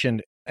you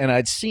mentioned, and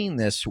I'd seen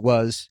this,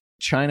 was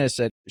China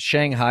said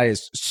Shanghai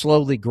is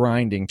slowly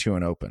grinding to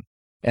an open.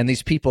 And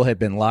these people had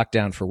been locked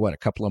down for what, a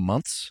couple of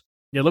months?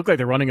 Yeah, it looked like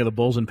the running of the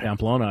bulls in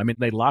Pamplona. I mean,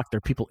 they locked their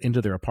people into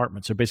their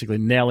apartments. They're basically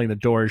nailing the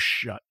doors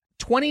shut.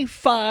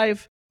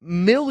 25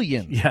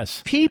 million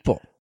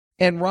people.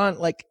 And Ron,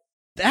 like,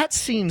 that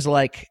seems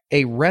like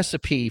a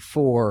recipe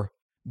for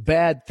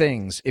bad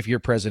things if you're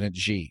President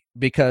Xi,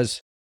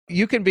 because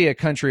you can be a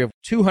country of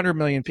 200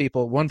 million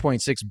people,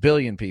 1.6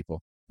 billion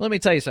people. Let me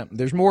tell you something.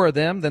 There's more of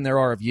them than there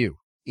are of you,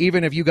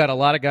 even if you got a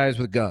lot of guys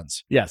with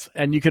guns. Yes,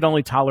 and you could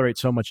only tolerate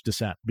so much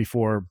dissent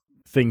before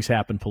things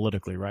happen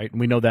politically, right? And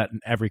we know that in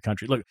every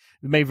country. Look,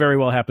 it may very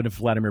well happen to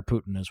Vladimir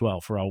Putin as well,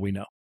 for all we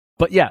know.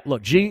 But yeah,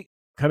 look, Xi,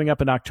 coming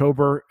up in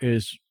October,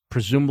 is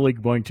presumably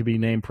going to be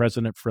named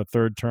president for a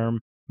third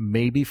term,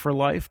 maybe for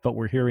life, but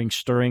we're hearing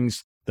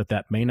stirrings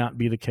that may not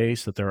be the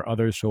case, that there are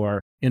others who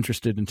are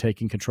interested in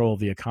taking control of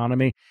the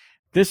economy.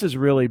 This has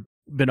really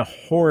been a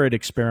horrid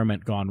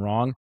experiment gone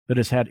wrong that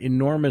has had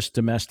enormous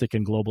domestic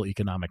and global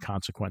economic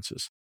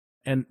consequences.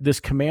 And this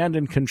command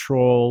and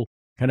control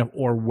kind of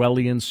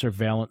Orwellian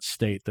surveillance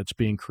state that's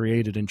being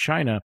created in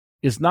China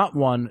is not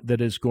one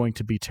that is going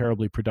to be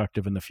terribly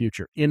productive in the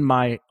future, in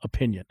my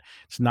opinion.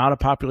 It's not a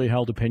popularly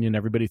held opinion.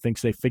 Everybody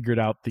thinks they figured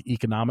out the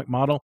economic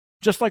model,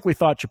 just like we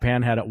thought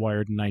Japan had it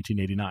wired in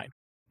 1989.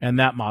 And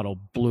that model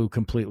blew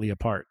completely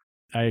apart.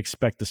 I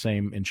expect the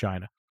same in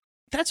China.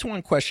 That's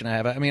one question I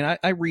have. I mean,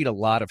 I read a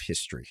lot of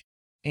history.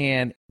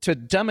 And to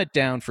dumb it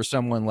down for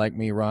someone like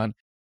me, Ron,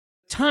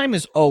 time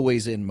is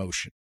always in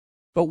motion.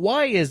 But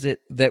why is it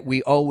that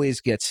we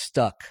always get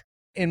stuck?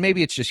 And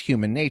maybe it's just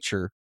human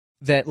nature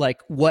that,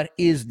 like, what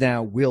is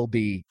now will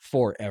be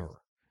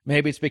forever.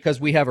 Maybe it's because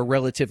we have a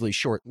relatively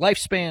short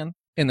lifespan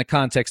in the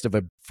context of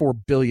a 4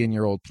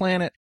 billion-year-old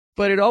planet.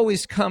 But it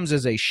always comes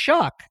as a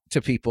shock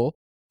to people.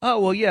 Oh,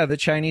 well, yeah, the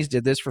Chinese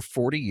did this for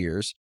 40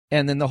 years.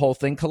 And then the whole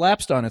thing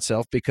collapsed on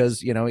itself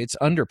because, you know, its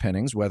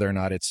underpinnings, whether or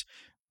not it's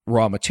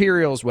raw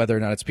materials, whether or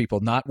not it's people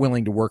not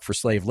willing to work for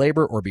slave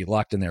labor or be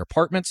locked in their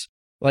apartments.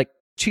 Like,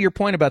 to your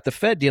point about the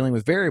Fed dealing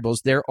with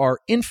variables, there are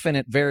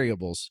infinite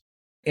variables,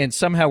 and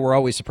somehow we're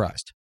always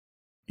surprised.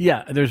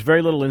 Yeah, there's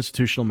very little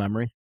institutional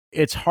memory.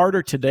 It's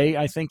harder today,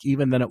 I think,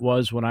 even than it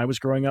was when I was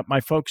growing up.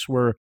 My folks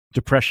were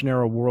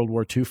Depression-era World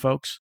War II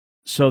folks,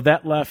 so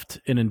that left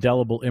an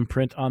indelible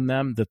imprint on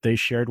them that they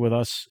shared with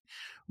us.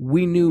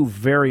 We knew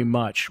very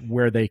much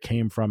where they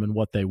came from and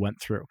what they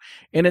went through.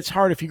 And it's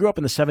hard if you grew up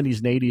in the 70s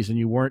and 80s and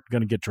you weren't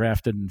going to get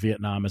drafted in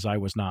Vietnam, as I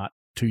was not,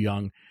 too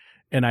young,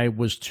 and I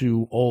was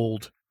too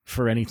old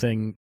for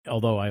anything,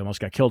 although I almost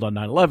got killed on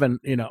 9/11,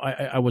 you know,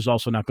 I was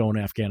also not going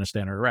to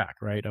Afghanistan or Iraq,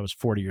 right? I was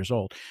 40 years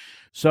old.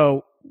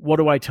 So what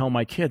do I tell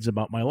my kids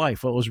about my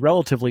life? Well, it was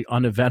relatively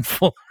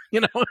uneventful.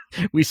 You know,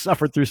 we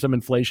suffered through some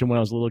inflation when I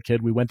was a little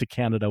kid. We went to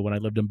Canada when I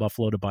lived in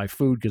Buffalo to buy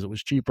food because it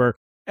was cheaper.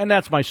 And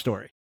that's my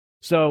story.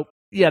 So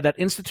yeah, that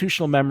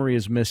institutional memory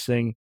is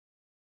missing.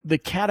 The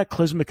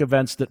cataclysmic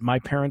events that my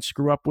parents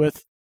grew up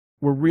with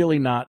were really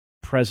not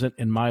present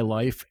in my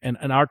life. And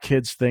our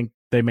kids think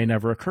they may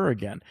never occur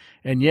again.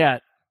 And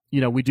yet,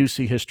 you know, we do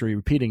see history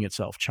repeating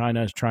itself.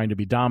 China is trying to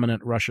be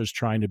dominant. Russia's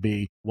trying to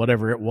be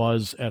whatever it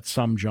was at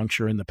some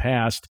juncture in the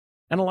past.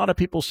 And a lot of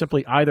people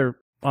simply either,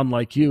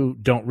 unlike you,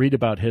 don't read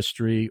about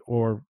history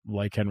or,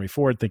 like Henry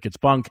Ford, think it's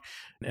bunk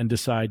and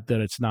decide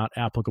that it's not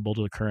applicable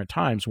to the current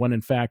times, when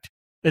in fact,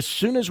 as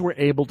soon as we're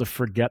able to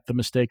forget the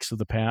mistakes of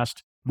the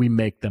past, we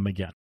make them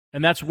again.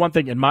 And that's one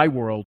thing in my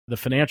world, the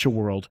financial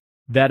world,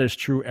 that is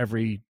true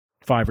every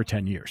 5 or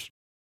 10 years.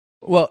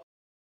 Well,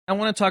 I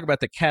want to talk about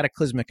the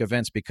cataclysmic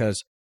events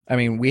because, I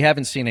mean, we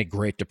haven't seen a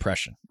Great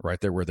Depression,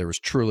 right? Where there was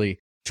truly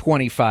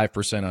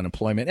 25%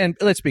 unemployment. And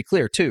let's be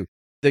clear, too,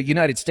 the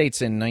United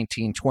States in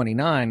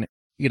 1929,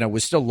 you know,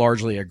 was still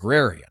largely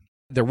agrarian.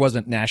 There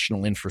wasn't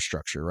national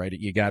infrastructure, right?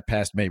 You got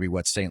past maybe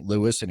St.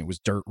 Louis, and it was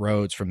dirt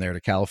roads from there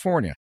to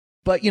California.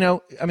 But, you know,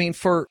 I mean,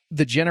 for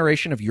the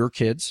generation of your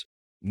kids,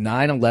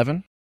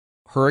 9/11,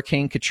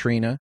 Hurricane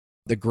Katrina,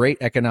 the great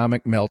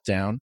economic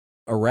meltdown,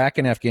 Iraq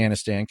and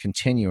Afghanistan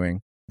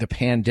continuing, the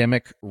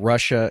pandemic,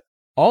 Russia,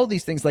 all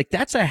these things, like,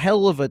 that's a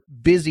hell of a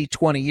busy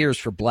 20 years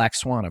for black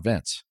swan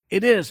events.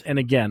 It is. And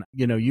again,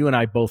 you know, you and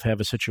I both have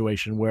a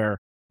situation where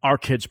our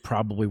kids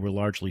probably were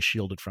largely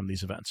shielded from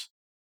these events.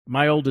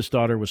 My oldest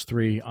daughter was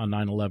 3 on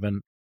 9/11.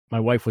 My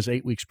wife was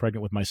 8 weeks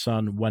pregnant with my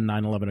son when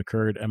 9/11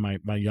 occurred, and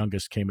my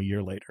youngest came a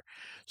year later.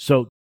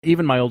 So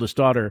even my oldest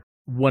daughter,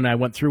 when I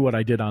went through what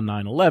I did on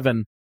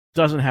 9/11,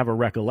 doesn't have a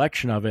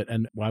recollection of it.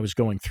 And while I was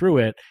going through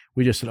it,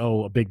 we just said,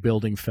 oh, a big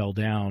building fell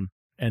down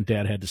and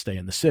Dad had to stay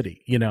in the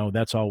city.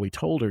 That's all we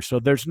told her. So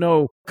there's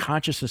no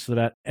consciousness of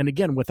that. And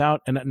again,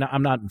 and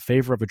I'm not in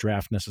favor of a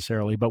draft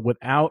necessarily, but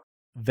without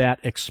that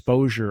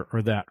exposure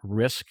or that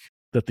risk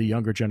that the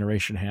younger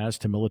generation has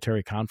to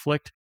military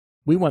conflict,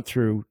 we went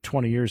through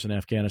 20 years in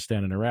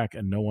Afghanistan and Iraq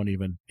and no one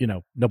even,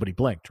 nobody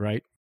blinked,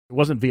 right? It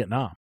wasn't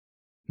Vietnam.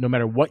 No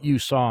matter what you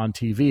saw on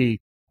TV,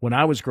 when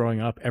I was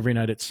growing up, every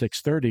night at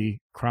 6:30,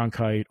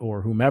 Cronkite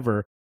or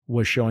whomever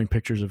was showing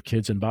pictures of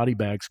kids in body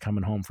bags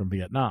coming home from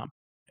Vietnam.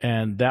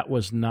 And that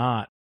was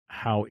not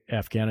how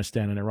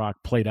Afghanistan and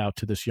Iraq played out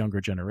to this younger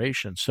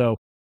generation. So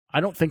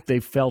I don't think they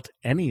felt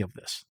any of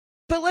this.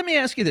 But let me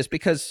ask you this,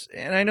 because,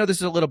 and I know this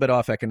is a little bit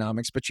off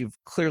economics, but you've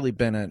clearly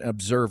been an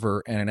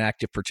observer and an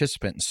active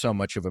participant in so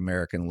much of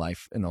American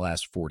life in the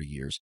last 40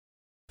 years.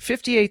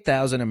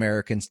 58,000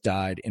 Americans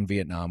died in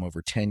Vietnam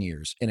over 10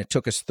 years, and it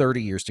took us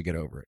 30 years to get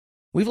over it.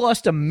 We've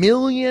lost 1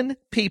 million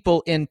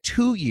people in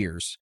 2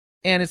 years,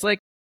 and it's like,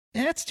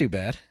 that's too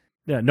bad.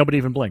 Yeah, nobody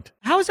even blinked.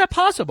 How is that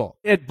possible?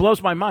 It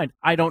blows my mind.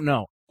 I don't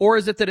know. Or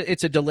is it that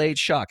it's a delayed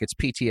shock? It's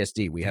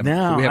PTSD. We haven't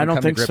I don't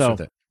come think to grips so.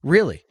 with it.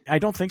 Really? I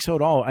don't think so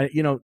at all.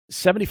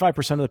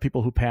 75% of the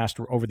people who passed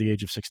were over the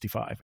age of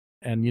 65.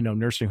 And,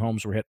 nursing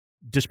homes were hit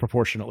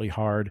disproportionately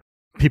hard.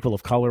 People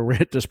of color were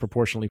hit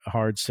disproportionately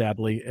hard,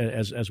 sadly,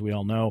 as we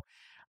all know.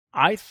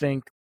 I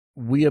think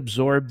we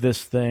absorbed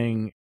this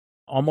thing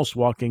almost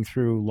walking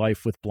through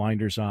life with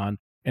blinders on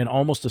and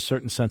almost a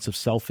certain sense of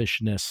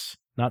selfishness,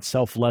 not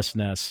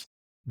selflessness,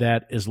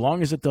 that as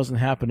long as it doesn't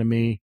happen to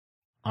me,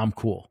 I'm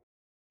cool.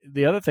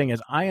 The other thing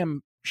is I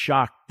am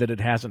shocked that it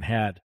hasn't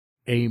had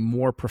a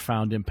more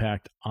profound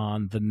impact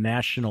on the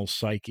national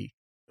psyche,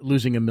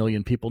 losing 1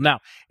 million people. Now,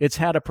 it's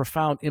had a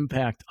profound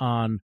impact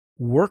on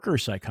worker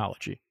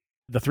psychology.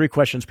 The 3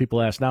 questions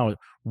people ask now is,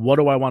 what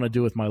do I want to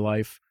do with my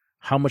life?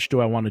 How much do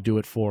I want to do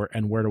it for?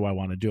 And where do I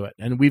want to do it?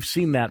 And we've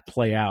seen that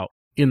play out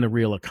in the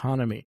real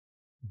economy.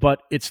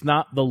 But it's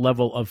not the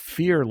level of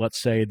fear,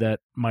 let's say, that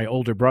my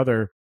older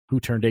brother, who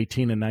turned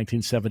 18 in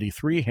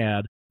 1973,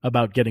 had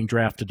about getting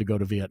drafted to go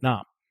to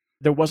Vietnam.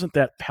 There wasn't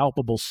that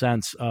palpable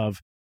sense of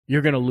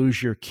you're going to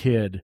lose your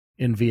kid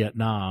in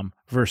Vietnam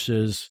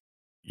versus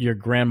your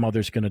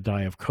grandmother's going to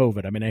die of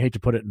COVID. I mean, I hate to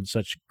put it in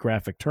such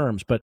graphic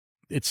terms, but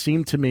it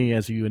seemed to me,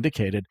 as you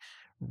indicated,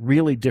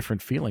 really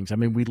different feelings. I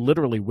mean, we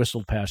literally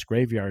whistled past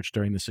graveyards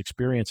during this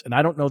experience. And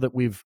I don't know that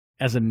we've,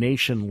 as a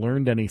nation,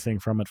 learned anything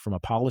from it from a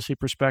policy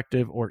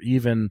perspective, or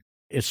even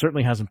it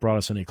certainly hasn't brought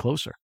us any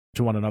closer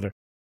to one another.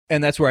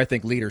 And that's where I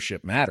think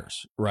leadership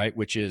matters, right?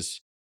 Which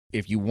is,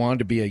 if you wanted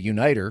to be a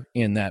uniter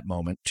in that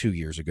moment 2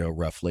 years ago,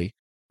 roughly,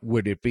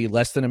 would it be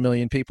less than 1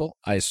 million people?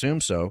 I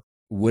assume so.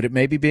 Would it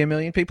maybe be 1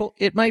 million people?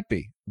 It might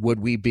be. Would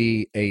we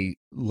be a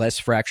less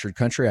fractured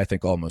country? I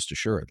think almost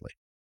assuredly.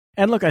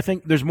 And look, I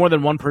think there's more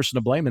than one person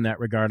to blame in that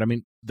regard. I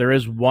mean, there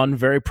is one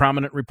very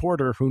prominent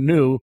reporter who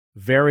knew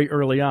very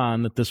early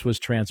on that this was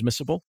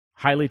transmissible,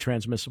 highly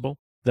transmissible,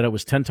 that it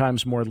was 10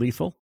 times more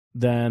lethal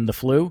than the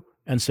flu,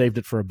 and saved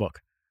it for a book.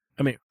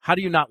 I mean, how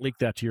do you not leak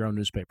that to your own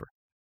newspaper?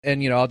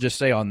 And, I'll just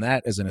say on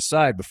that as an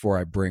aside before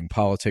I bring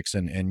politics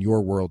and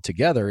your world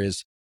together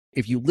is,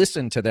 if you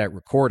listen to that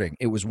recording,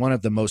 it was one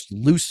of the most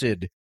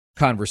lucid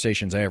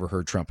conversations I ever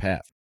heard Trump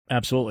have.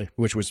 Absolutely.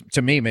 Which was,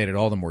 to me, made it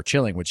all the more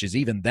chilling, which is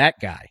even that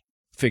guy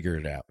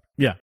figured it out.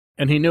 Yeah.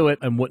 And he knew it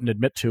and wouldn't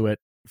admit to it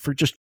for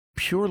just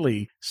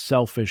purely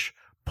selfish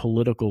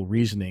political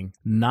reasoning,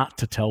 not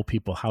to tell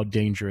people how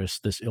dangerous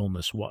this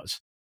illness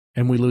was.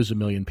 And we lose 1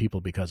 million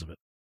people because of it.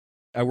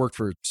 I worked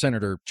for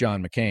Senator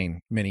John McCain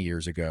many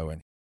years ago,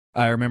 and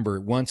I remember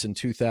once in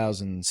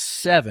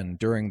 2007,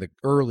 during the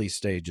early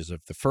stages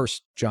of the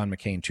first John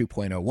McCain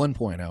 2.0,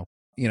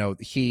 1.0,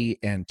 he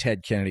and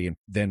Ted Kennedy and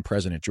then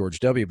President George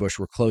W. Bush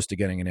were close to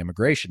getting an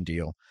immigration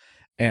deal.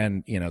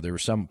 And, there were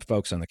some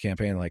folks on the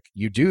campaign like,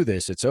 you do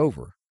this, it's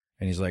over.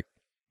 And he's like,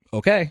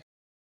 okay.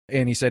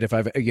 And he said,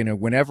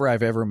 whenever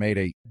I've ever made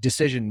a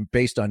decision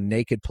based on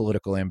naked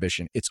political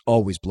ambition, it's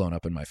always blown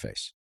up in my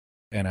face.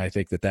 And I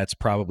think that that's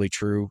probably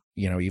true,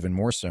 even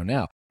more so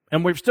now.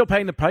 And we're still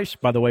paying the price,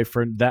 by the way,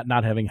 for that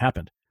not having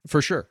happened.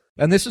 For sure.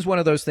 And this is one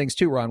of those things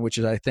too, Ron, which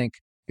is, I think,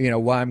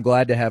 why I'm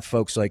glad to have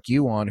folks like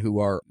you on who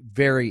are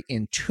very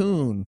in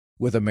tune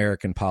with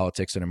American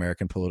politics and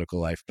American political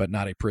life, but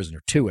not a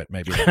prisoner to it,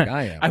 maybe like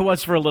I am. I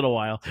was for a little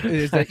while.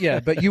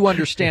 But you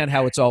understand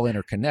how it's all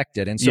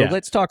interconnected. And so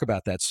let's talk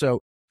about that. So,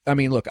 I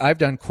mean, look, I've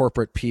done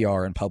corporate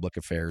PR and public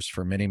affairs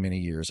for many, many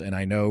years, and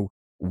I know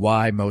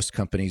why most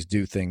companies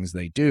do things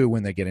they do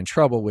when they get in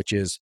trouble, which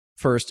is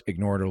first,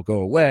 ignore it, it'll go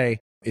away.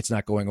 It's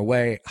not going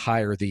away.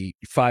 Hire the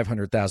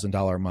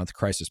 $500,000 a month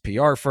crisis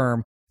PR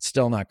firm. It's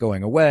still not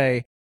going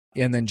away.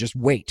 And then just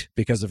wait,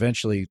 because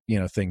eventually,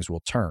 things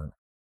will turn.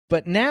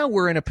 But now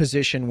we're in a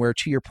position where,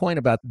 to your point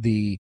about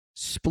the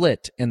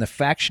split and the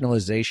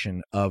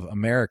factionalization of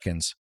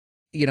Americans.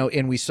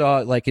 And we saw,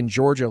 like in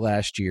Georgia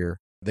last year,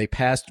 they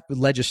passed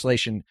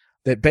legislation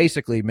that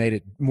basically made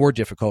it more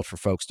difficult for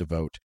folks to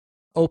vote,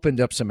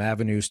 opened up some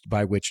avenues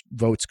by which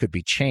votes could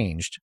be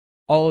changed,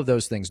 all of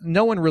those things.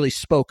 No one really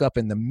spoke up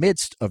in the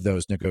midst of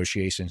those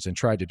negotiations and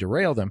tried to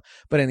derail them.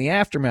 But in the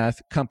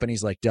aftermath,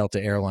 companies like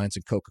Delta Airlines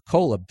and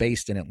Coca-Cola,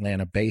 based in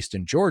Atlanta, based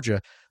in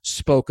Georgia,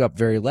 spoke up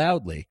very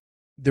loudly.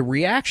 The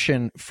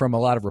reaction from a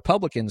lot of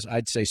Republicans,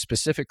 I'd say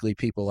specifically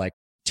people like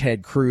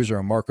Ted Cruz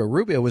or Marco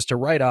Rubio, was to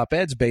write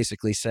op-eds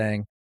basically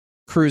saying,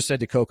 Cruz said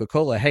to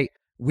Coca-Cola, hey,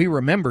 we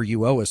remember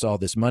you owe us all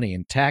this money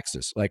in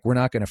taxes. Like, we're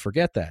not going to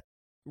forget that.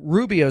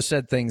 Rubio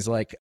said things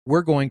like,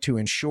 we're going to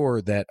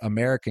ensure that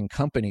American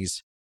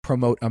companies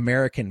promote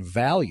American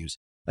values.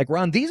 Like,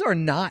 Ron, these are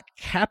not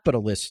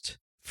capitalist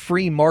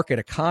free market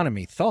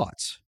economy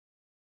thoughts.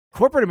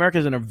 Corporate America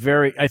is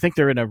I think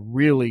they're in a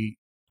really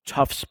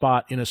tough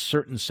spot in a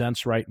certain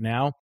sense right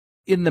now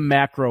in the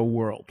macro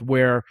world,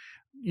 where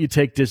you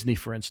take Disney,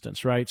 for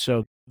instance, right?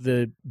 So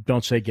the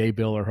Don't Say Gay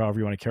bill, or however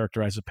you want to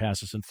characterize it,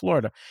 passes in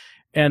Florida,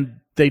 and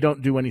they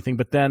don't do anything.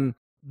 But then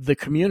the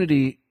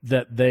community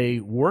that they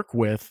work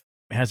with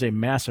has a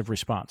massive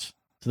response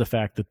to the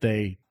fact that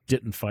they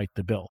didn't fight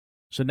the bill.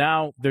 So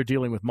now they're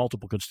dealing with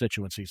multiple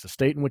constituencies, the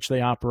state in which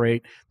they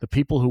operate, the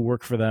people who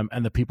work for them,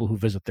 and the people who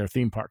visit their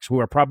theme parks, who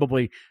are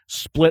probably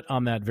split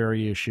on that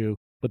very issue,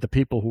 but the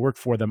people who work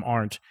for them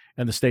aren't,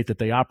 and the state that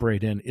they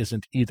operate in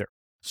isn't either.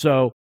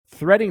 So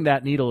threading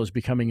that needle is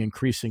becoming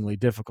increasingly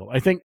difficult. I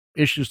think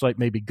issues like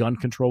maybe gun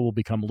control will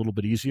become a little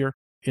bit easier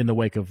in the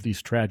wake of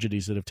these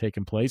tragedies that have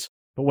taken place.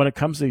 But when it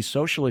comes to these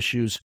social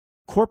issues,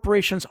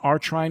 corporations are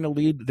trying to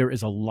lead. There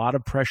is a lot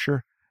of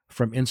pressure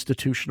from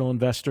institutional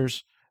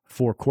investors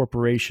for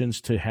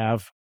corporations to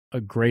have a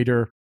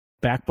greater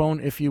backbone,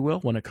 if you will,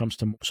 when it comes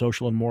to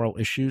social and moral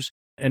issues,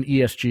 and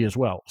ESG as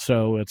well.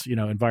 So it's,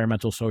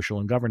 environmental, social,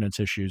 and governance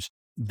issues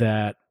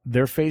that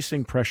they're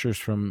facing pressures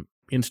from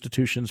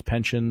institutions,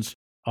 pensions,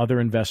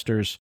 other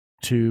investors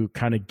to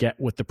kind of get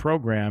with the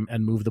program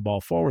and move the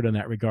ball forward in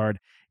that regard.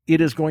 It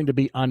is going to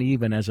be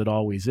uneven, as it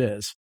always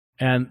is.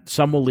 And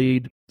some will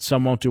lead,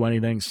 some won't do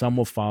anything, some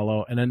will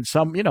follow, and then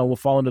some, will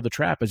fall into the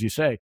trap, as you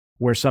say,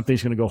 where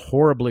something's going to go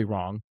horribly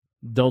wrong.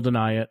 They'll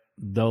deny it,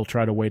 they'll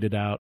try to wait it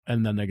out,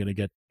 and then they're going to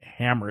get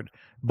hammered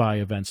by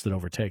events that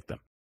overtake them.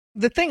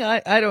 The thing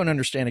I don't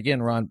understand,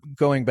 again, Ron,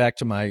 going back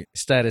to my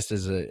status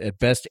as at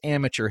best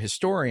amateur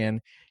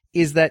historian,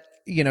 is that,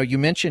 you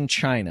mentioned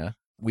China.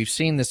 We've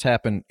seen this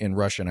happen in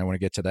Russia, and I want to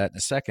get to that in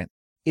a second,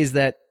 is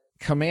that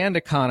command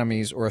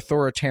economies or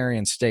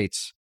authoritarian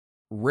states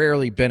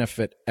rarely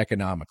benefit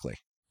economically,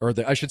 or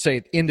I should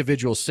say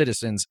individual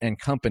citizens and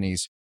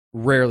companies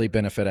rarely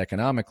benefit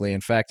economically. In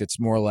fact, it's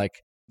more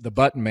like the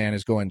button man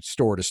is going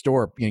store to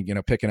store,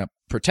 picking up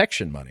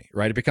protection money,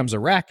 right? It becomes a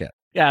racket.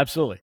 Yeah,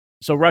 absolutely.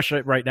 So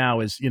Russia right now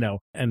is,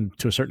 and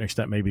to a certain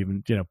extent, maybe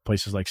even,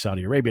 places like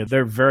Saudi Arabia,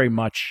 they're very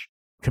much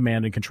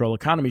command and control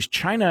economies.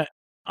 China,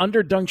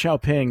 under Deng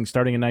Xiaoping,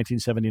 starting in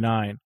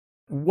 1979,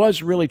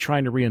 was really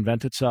trying to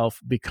reinvent itself,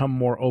 become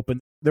more open.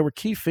 There were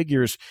key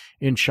figures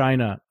in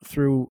China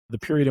through the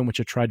period in which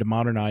it tried to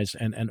modernize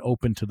and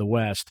open to the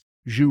West.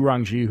 Zhu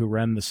Rongji, who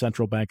ran the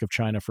Central Bank of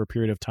China for a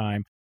period of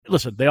time.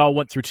 Listen, they all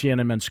went through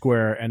Tiananmen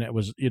Square, and it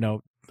was,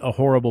 a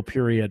horrible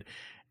period.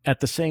 At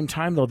the same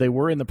time, though, they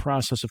were in the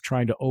process of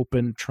trying to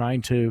open,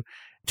 trying to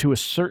a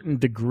certain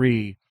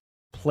degree,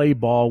 play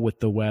ball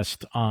with the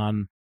West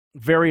on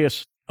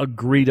various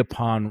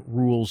agreed-upon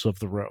rules of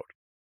the road.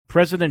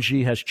 President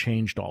Xi has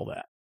changed all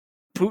that.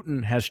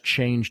 Putin has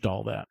changed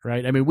all that,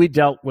 right? I mean, we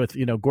dealt with,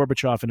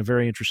 Gorbachev in a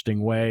very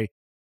interesting way.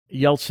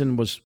 Yeltsin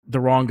was the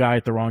wrong guy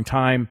at the wrong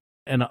time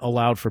and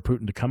allowed for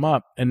Putin to come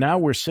up. And now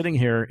we're sitting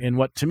here in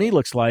what to me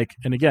looks like,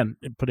 and again,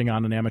 putting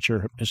on an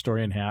amateur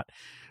historian hat,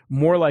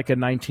 more like a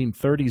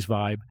 1930s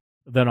vibe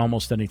than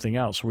almost anything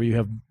else, where you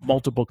have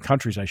multiple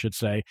countries, I should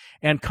say,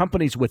 and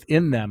companies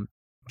within them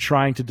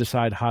trying to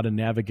decide how to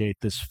navigate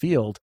this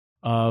field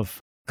of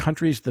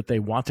countries that they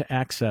want to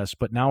access,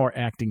 but now are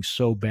acting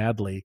so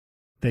badly,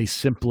 they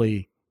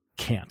simply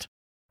can't.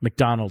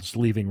 McDonald's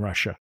leaving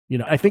Russia.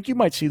 I think you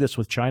might see this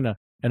with China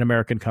and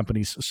American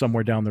companies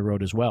somewhere down the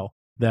road as well,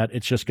 that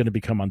it's just going to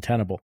become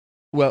untenable.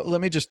 Well,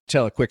 let me just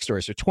tell a quick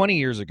story. So 20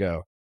 years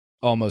ago,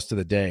 almost to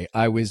the day,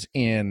 I was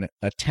in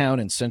a town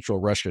in central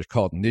Russia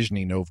called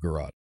Nizhny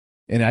Novgorod.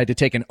 And I had to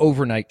take an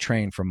overnight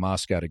train from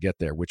Moscow to get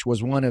there, which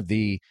was one of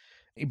the,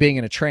 being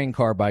in a train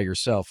car by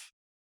yourself,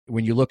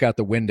 when you look out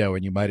the window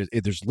and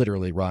there's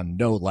literally, Ron,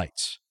 no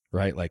lights,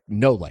 right? Like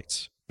no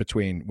lights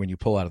between when you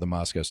pull out of the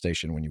Moscow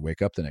station and when you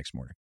wake up the next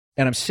morning.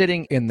 And I'm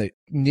sitting in the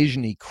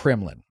Nizhny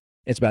Kremlin.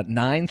 It's about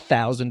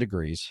 9,000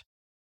 degrees.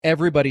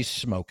 Everybody's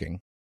smoking.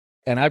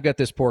 And I've got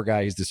this poor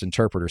guy, he's this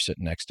interpreter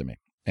sitting next to me.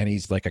 And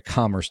he's like a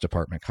Commerce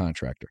Department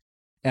contractor.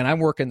 And I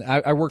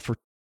worked for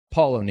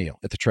Paul O'Neill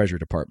at the Treasury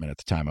Department at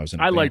the time.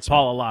 I liked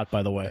Paul a lot,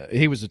 by the way.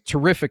 He was a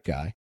terrific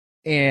guy.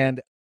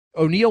 And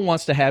O'Neill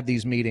wants to have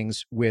these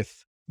meetings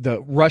with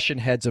the Russian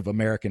heads of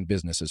American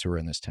businesses who are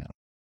in this town.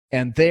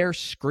 And they're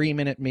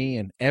screaming at me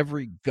in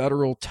every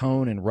guttural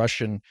tone in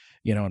Russian,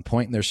 and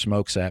pointing their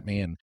smokes at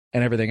me and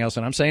everything else.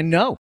 And I'm saying,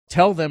 no,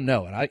 tell them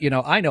no. And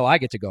I know I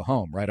get to go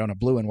home, right, on a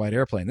blue and white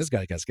airplane. This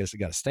guy got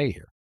to stay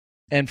here.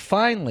 And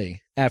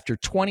finally, after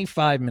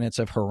 25 minutes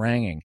of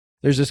haranguing,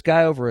 there's this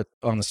guy over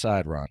on the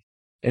side, Ron,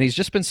 and he's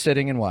just been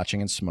sitting and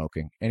watching and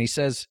smoking. And he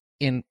says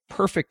in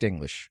perfect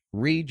English,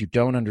 Reed, you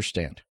don't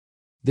understand.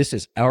 This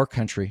is our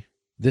country.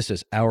 This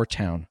is our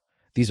town.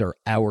 These are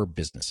our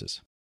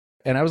businesses.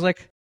 And I was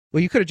like,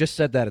 well, you could have just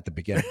said that at the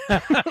beginning.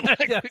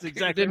 That's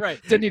exactly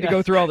right. Didn't need to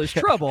go through all this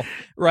trouble,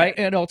 right?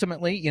 And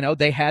ultimately,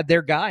 they had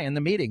their guy in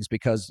the meetings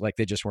because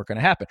they just weren't going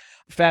to happen.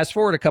 Fast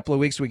forward a couple of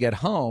weeks, we get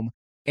home,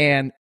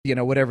 and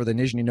whatever the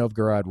Nizhny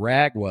Novgorod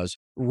rag was,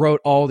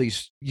 wrote all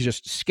these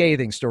just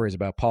scathing stories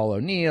about Paul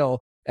O'Neill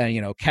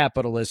and,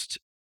 capitalist,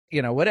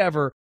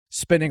 whatever,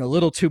 spending a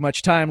little too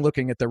much time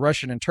looking at the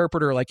Russian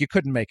interpreter, like you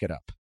couldn't make it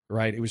up,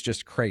 right? It was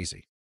just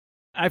crazy.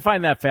 I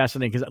find that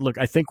fascinating because, look,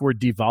 I think we're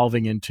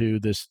devolving into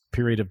this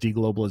period of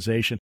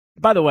deglobalization.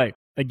 By the way,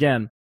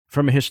 again,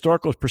 from a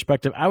historical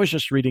perspective, I was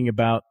just reading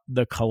about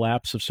the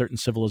collapse of certain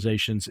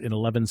civilizations in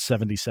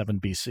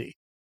 1177 BC,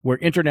 where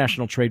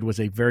international trade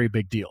was a very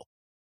big deal.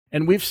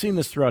 And we've seen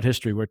this throughout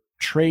history where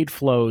trade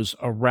flows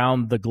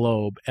around the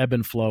globe ebb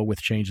and flow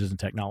with changes in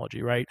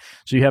technology, right?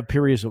 So you have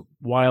periods of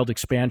wild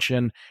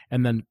expansion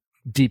and then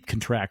deep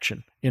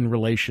contraction in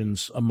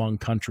relations among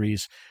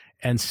countries,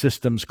 and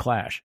systems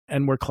clash.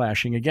 And we're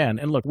clashing again.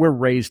 And look, we're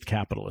raised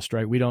capitalist,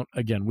 right? We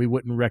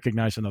wouldn't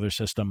recognize another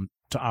system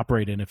to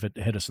operate in if it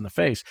hit us in the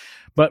face.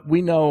 But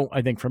we know,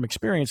 I think from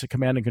experience, that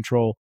command and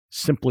control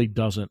simply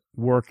doesn't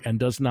work and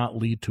does not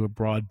lead to a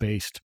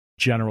broad-based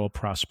general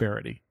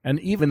prosperity. And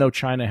even though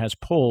China has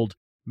pulled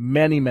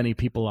many, many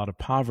people out of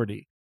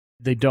poverty,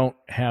 they don't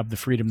have the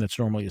freedom that's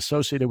normally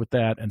associated with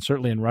that. And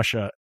certainly in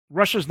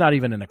Russia's not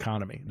even an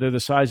economy. They're the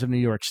size of New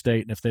York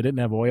State. And if they didn't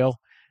have oil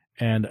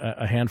and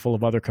a handful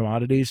of other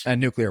commodities and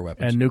nuclear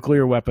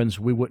weapons,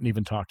 we wouldn't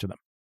even talk to them.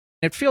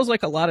 It feels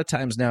like a lot of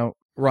times now,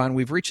 Ron,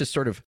 we've reached this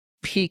sort of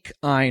peak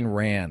Ayn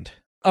Rand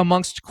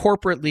amongst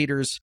corporate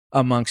leaders,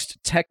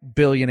 amongst tech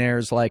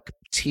billionaires like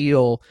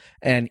Thiel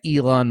and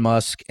Elon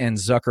Musk and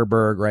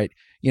Zuckerberg, right?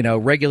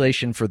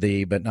 Regulation for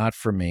thee, but not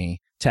for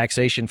me.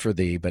 Taxation for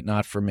thee, but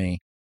not for me.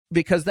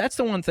 Because that's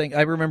the one thing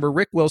I remember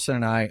Rick Wilson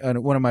and I,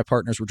 one of my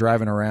partners, were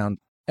driving around.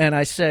 And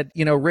I said,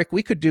 Rick,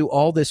 we could do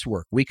all this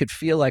work. We could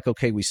feel like,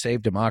 okay, we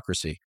saved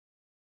democracy,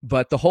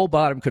 but the whole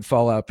bottom could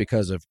fall out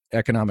because of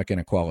economic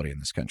inequality in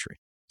this country.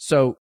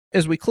 So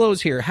as we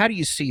close here, how do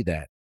you see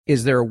that?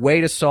 Is there a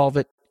way to solve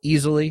it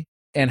easily?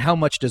 And how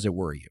much does it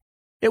worry you?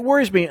 It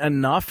worries me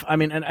enough. I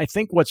mean, and I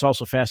think what's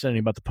also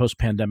fascinating about the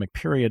post-pandemic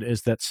period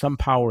is that some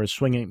power is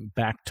swinging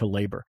back to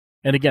labor.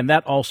 And again,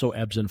 that also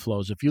ebbs and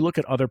flows. If you look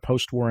at other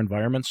post-war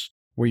environments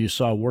where you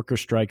saw worker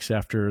strikes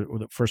after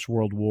the First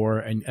World War,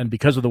 and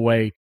because of the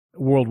way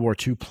World War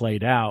II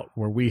played out,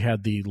 where we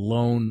had the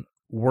lone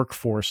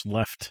workforce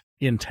left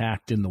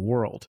intact in the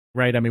world,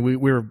 right? I mean, we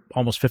were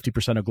almost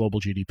 50% of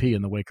global GDP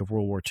in the wake of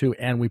World War II,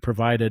 and we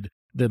provided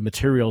the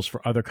materials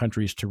for other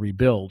countries to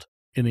rebuild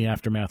in the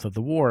aftermath of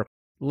the war.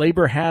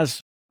 Labor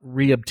has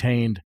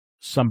reobtained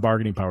some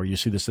bargaining power. You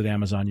see this at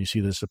Amazon. You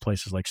see this at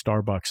places like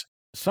Starbucks.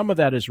 Some of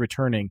that is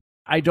returning.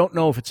 I don't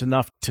know if it's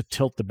enough to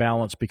tilt the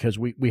balance because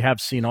we have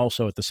seen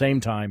also at the same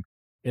time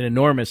an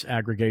enormous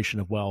aggregation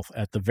of wealth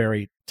at the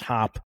very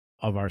top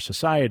of our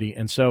society.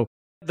 And so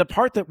the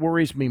part that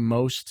worries me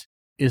most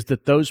is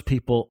that those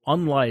people,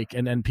 unlike,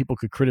 and people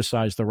could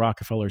criticize the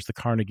Rockefellers, the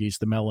Carnegies,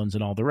 the Mellons,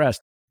 and all the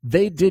rest,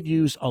 they did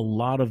use a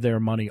lot of their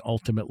money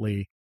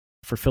ultimately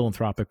for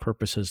philanthropic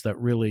purposes that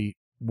really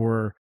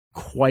were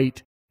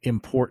quite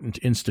important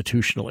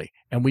institutionally.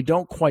 And we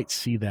don't quite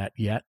see that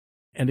yet.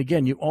 And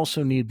again, you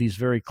also need these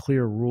very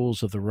clear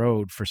rules of the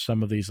road for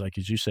some of these, like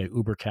as you say,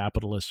 uber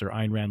capitalists or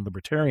Ayn Rand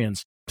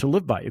libertarians to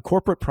live by.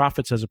 Corporate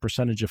profits as a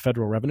percentage of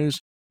federal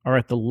revenues are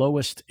at the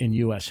lowest in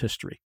U.S.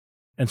 history.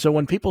 And so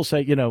when people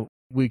say,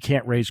 we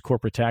can't raise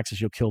corporate taxes,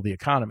 you'll kill the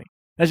economy,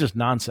 that's just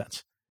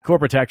nonsense.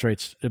 Corporate tax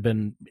rates have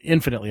been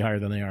infinitely higher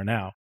than they are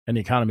now, and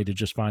the economy did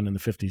just fine in the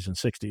 50s and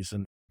 60s,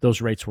 and those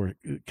rates were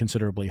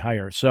considerably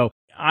higher. So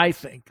I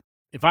think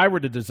if I were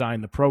to design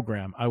the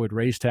program, I would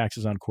raise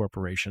taxes on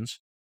corporations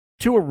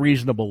to a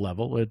reasonable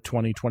level, at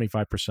 20,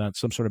 25%,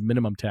 some sort of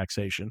minimum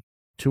taxation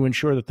to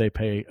ensure that they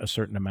pay a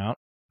certain amount.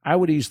 I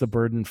would ease the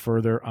burden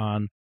further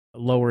on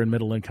lower and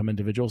middle income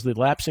individuals. The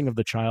lapsing of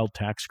the child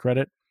tax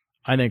credit,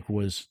 I think,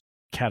 was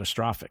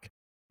catastrophic.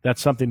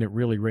 That's something that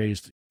really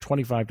raised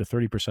 25 to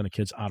 30% of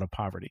kids out of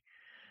poverty.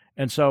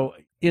 And so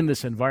in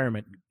this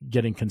environment,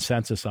 getting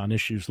consensus on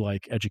issues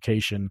like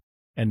education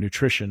and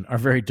nutrition are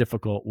very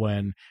difficult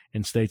when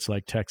in states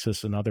like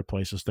Texas and other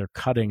places, they're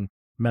cutting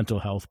mental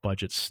health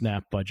budgets,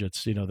 SNAP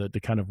budgets, the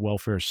kind of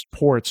welfare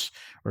supports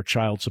or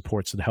child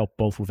supports that help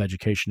both with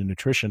education and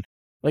nutrition.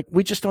 Like,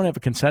 we just don't have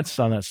a consensus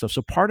on that stuff.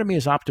 So part of me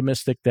is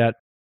optimistic that,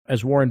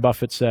 as Warren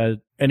Buffett said,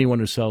 anyone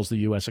who sells the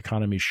U.S.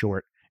 economy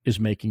short is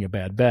making a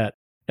bad bet.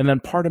 And then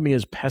part of me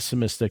is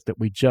pessimistic that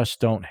we just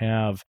don't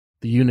have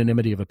the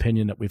unanimity of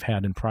opinion that we've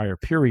had in prior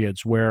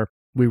periods where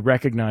we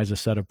recognize a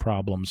set of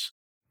problems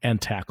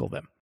and tackle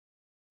them.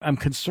 I'm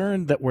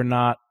concerned that we're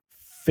not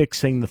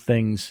fixing the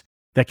things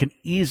that can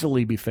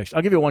easily be fixed.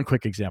 I'll give you one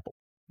quick example.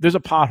 There's a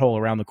pothole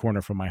around the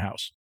corner from my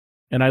house.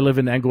 And I live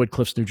in Englewood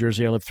Cliffs, New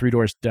Jersey. I live 3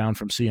 doors down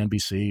from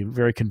CNBC,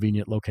 very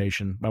convenient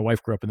location. My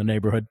wife grew up in the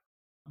neighborhood.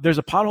 There's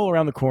a pothole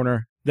around the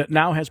corner that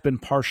now has been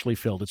partially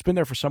filled. It's been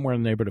there for somewhere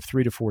in the neighborhood of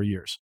 3 to 4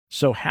 years.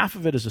 So half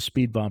of it is a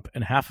speed bump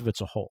and half of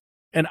it's a hole.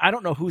 And I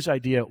don't know whose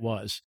idea it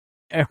was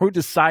and who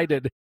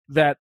decided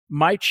that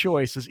my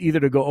choice is either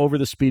to go over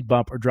the speed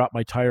bump or drop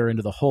my tire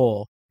into the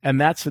hole. And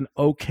that's an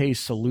okay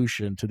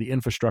solution to the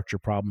infrastructure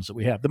problems that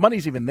we have. The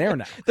money's even there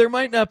now. There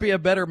might not be a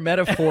better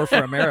metaphor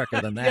for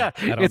America than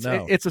that. Yeah, I don't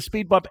know. It's a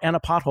speed bump and a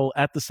pothole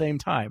at the same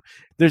time.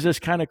 There's this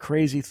kind of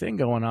crazy thing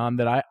going on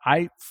that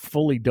I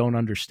fully don't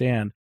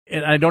understand.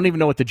 And I don't even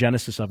know what the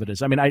genesis of it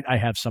is. I mean, I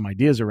have some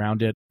ideas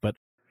around it, but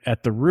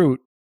at the root,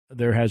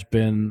 there has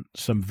been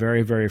some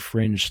very, very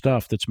fringe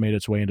stuff that's made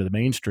its way into the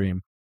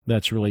mainstream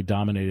that's really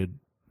dominated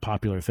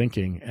popular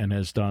thinking and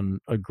has done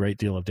a great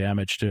deal of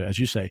damage to, as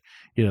you say,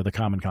 the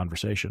common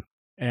conversation.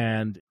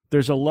 And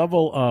there's a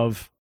level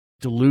of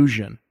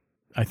delusion,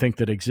 I think,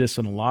 that exists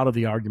in a lot of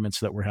the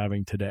arguments that we're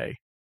having today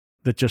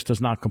that just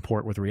does not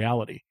comport with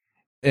reality.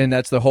 And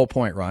that's the whole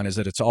point, Ron, is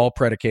that it's all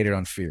predicated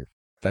on fear.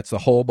 That's the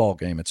whole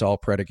ballgame. It's all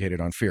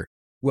predicated on fear.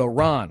 Well,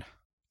 Ron,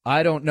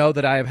 I don't know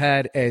that I have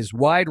had as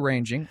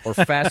wide-ranging or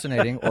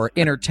fascinating or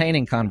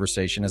entertaining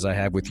conversation as I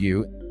have with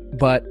you.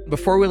 But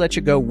before we let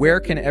you go, where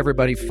can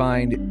everybody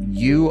find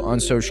you on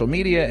social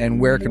media, and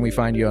where can we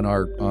find you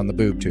on the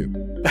boob tube?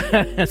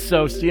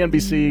 So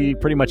CNBC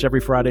pretty much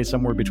every Friday,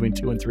 somewhere between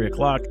 2 and 3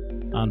 o'clock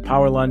on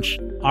Power Lunch.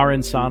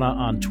 Ron Insana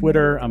on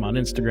Twitter. I'm on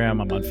Instagram.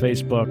 I'm on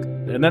Facebook.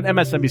 And then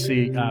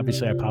MSNBC,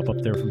 obviously I pop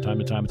up there from time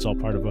to time. It's all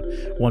part of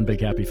one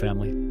big happy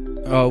family.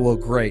 Oh, well,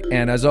 great.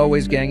 And as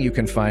always, gang, you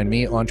can find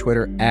me on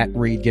Twitter at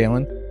Reed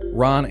Galen.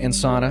 Ron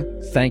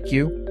Insana, thank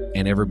you.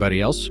 And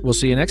everybody else, we'll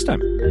see you next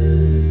time.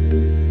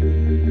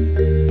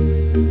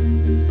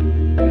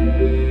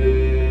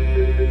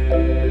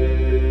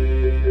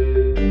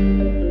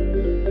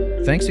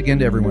 Thanks again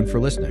to everyone for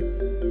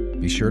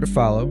listening. Be sure to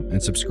follow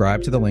and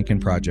subscribe to The Lincoln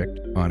Project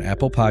on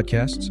Apple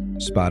Podcasts,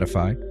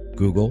 Spotify,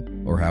 Google,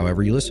 or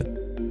however you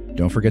listen.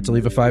 Don't forget to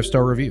leave a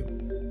 5-star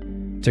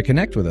review. To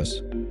connect with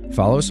us,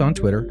 follow us on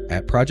Twitter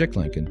at Project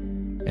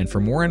Lincoln, and for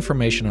more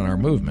information on our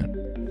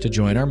movement, to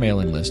join our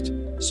mailing list,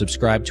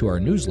 subscribe to our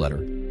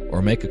newsletter,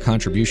 or make a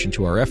contribution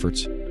to our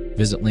efforts,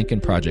 visit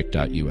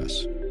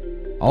lincolnproject.us.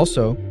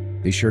 Also,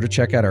 be sure to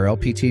check out our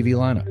LPTV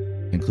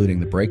lineup,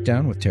 including The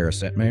Breakdown with Tara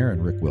Setmayer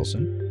and Rick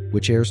Wilson,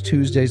 which airs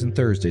Tuesdays and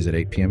Thursdays at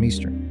 8 p.m.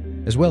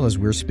 Eastern, as well as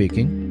We're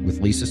Speaking with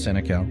Lisa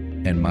Senecal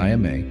and Maya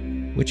May,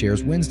 which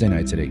airs Wednesday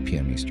nights at 8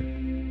 p.m.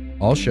 Eastern.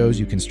 All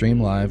shows you can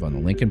stream live on the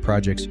Lincoln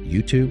Project's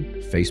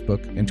YouTube,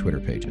 Facebook, and Twitter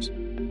pages.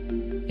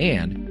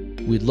 And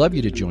we'd love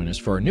you to join us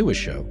for our newest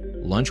show,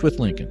 Lunch with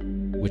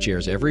Lincoln, which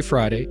airs every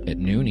Friday at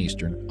noon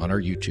Eastern on our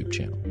YouTube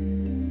channel.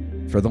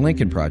 For the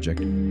Lincoln Project,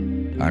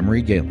 I'm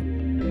Reed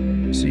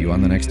Galen. See you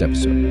on the next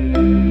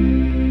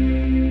episode.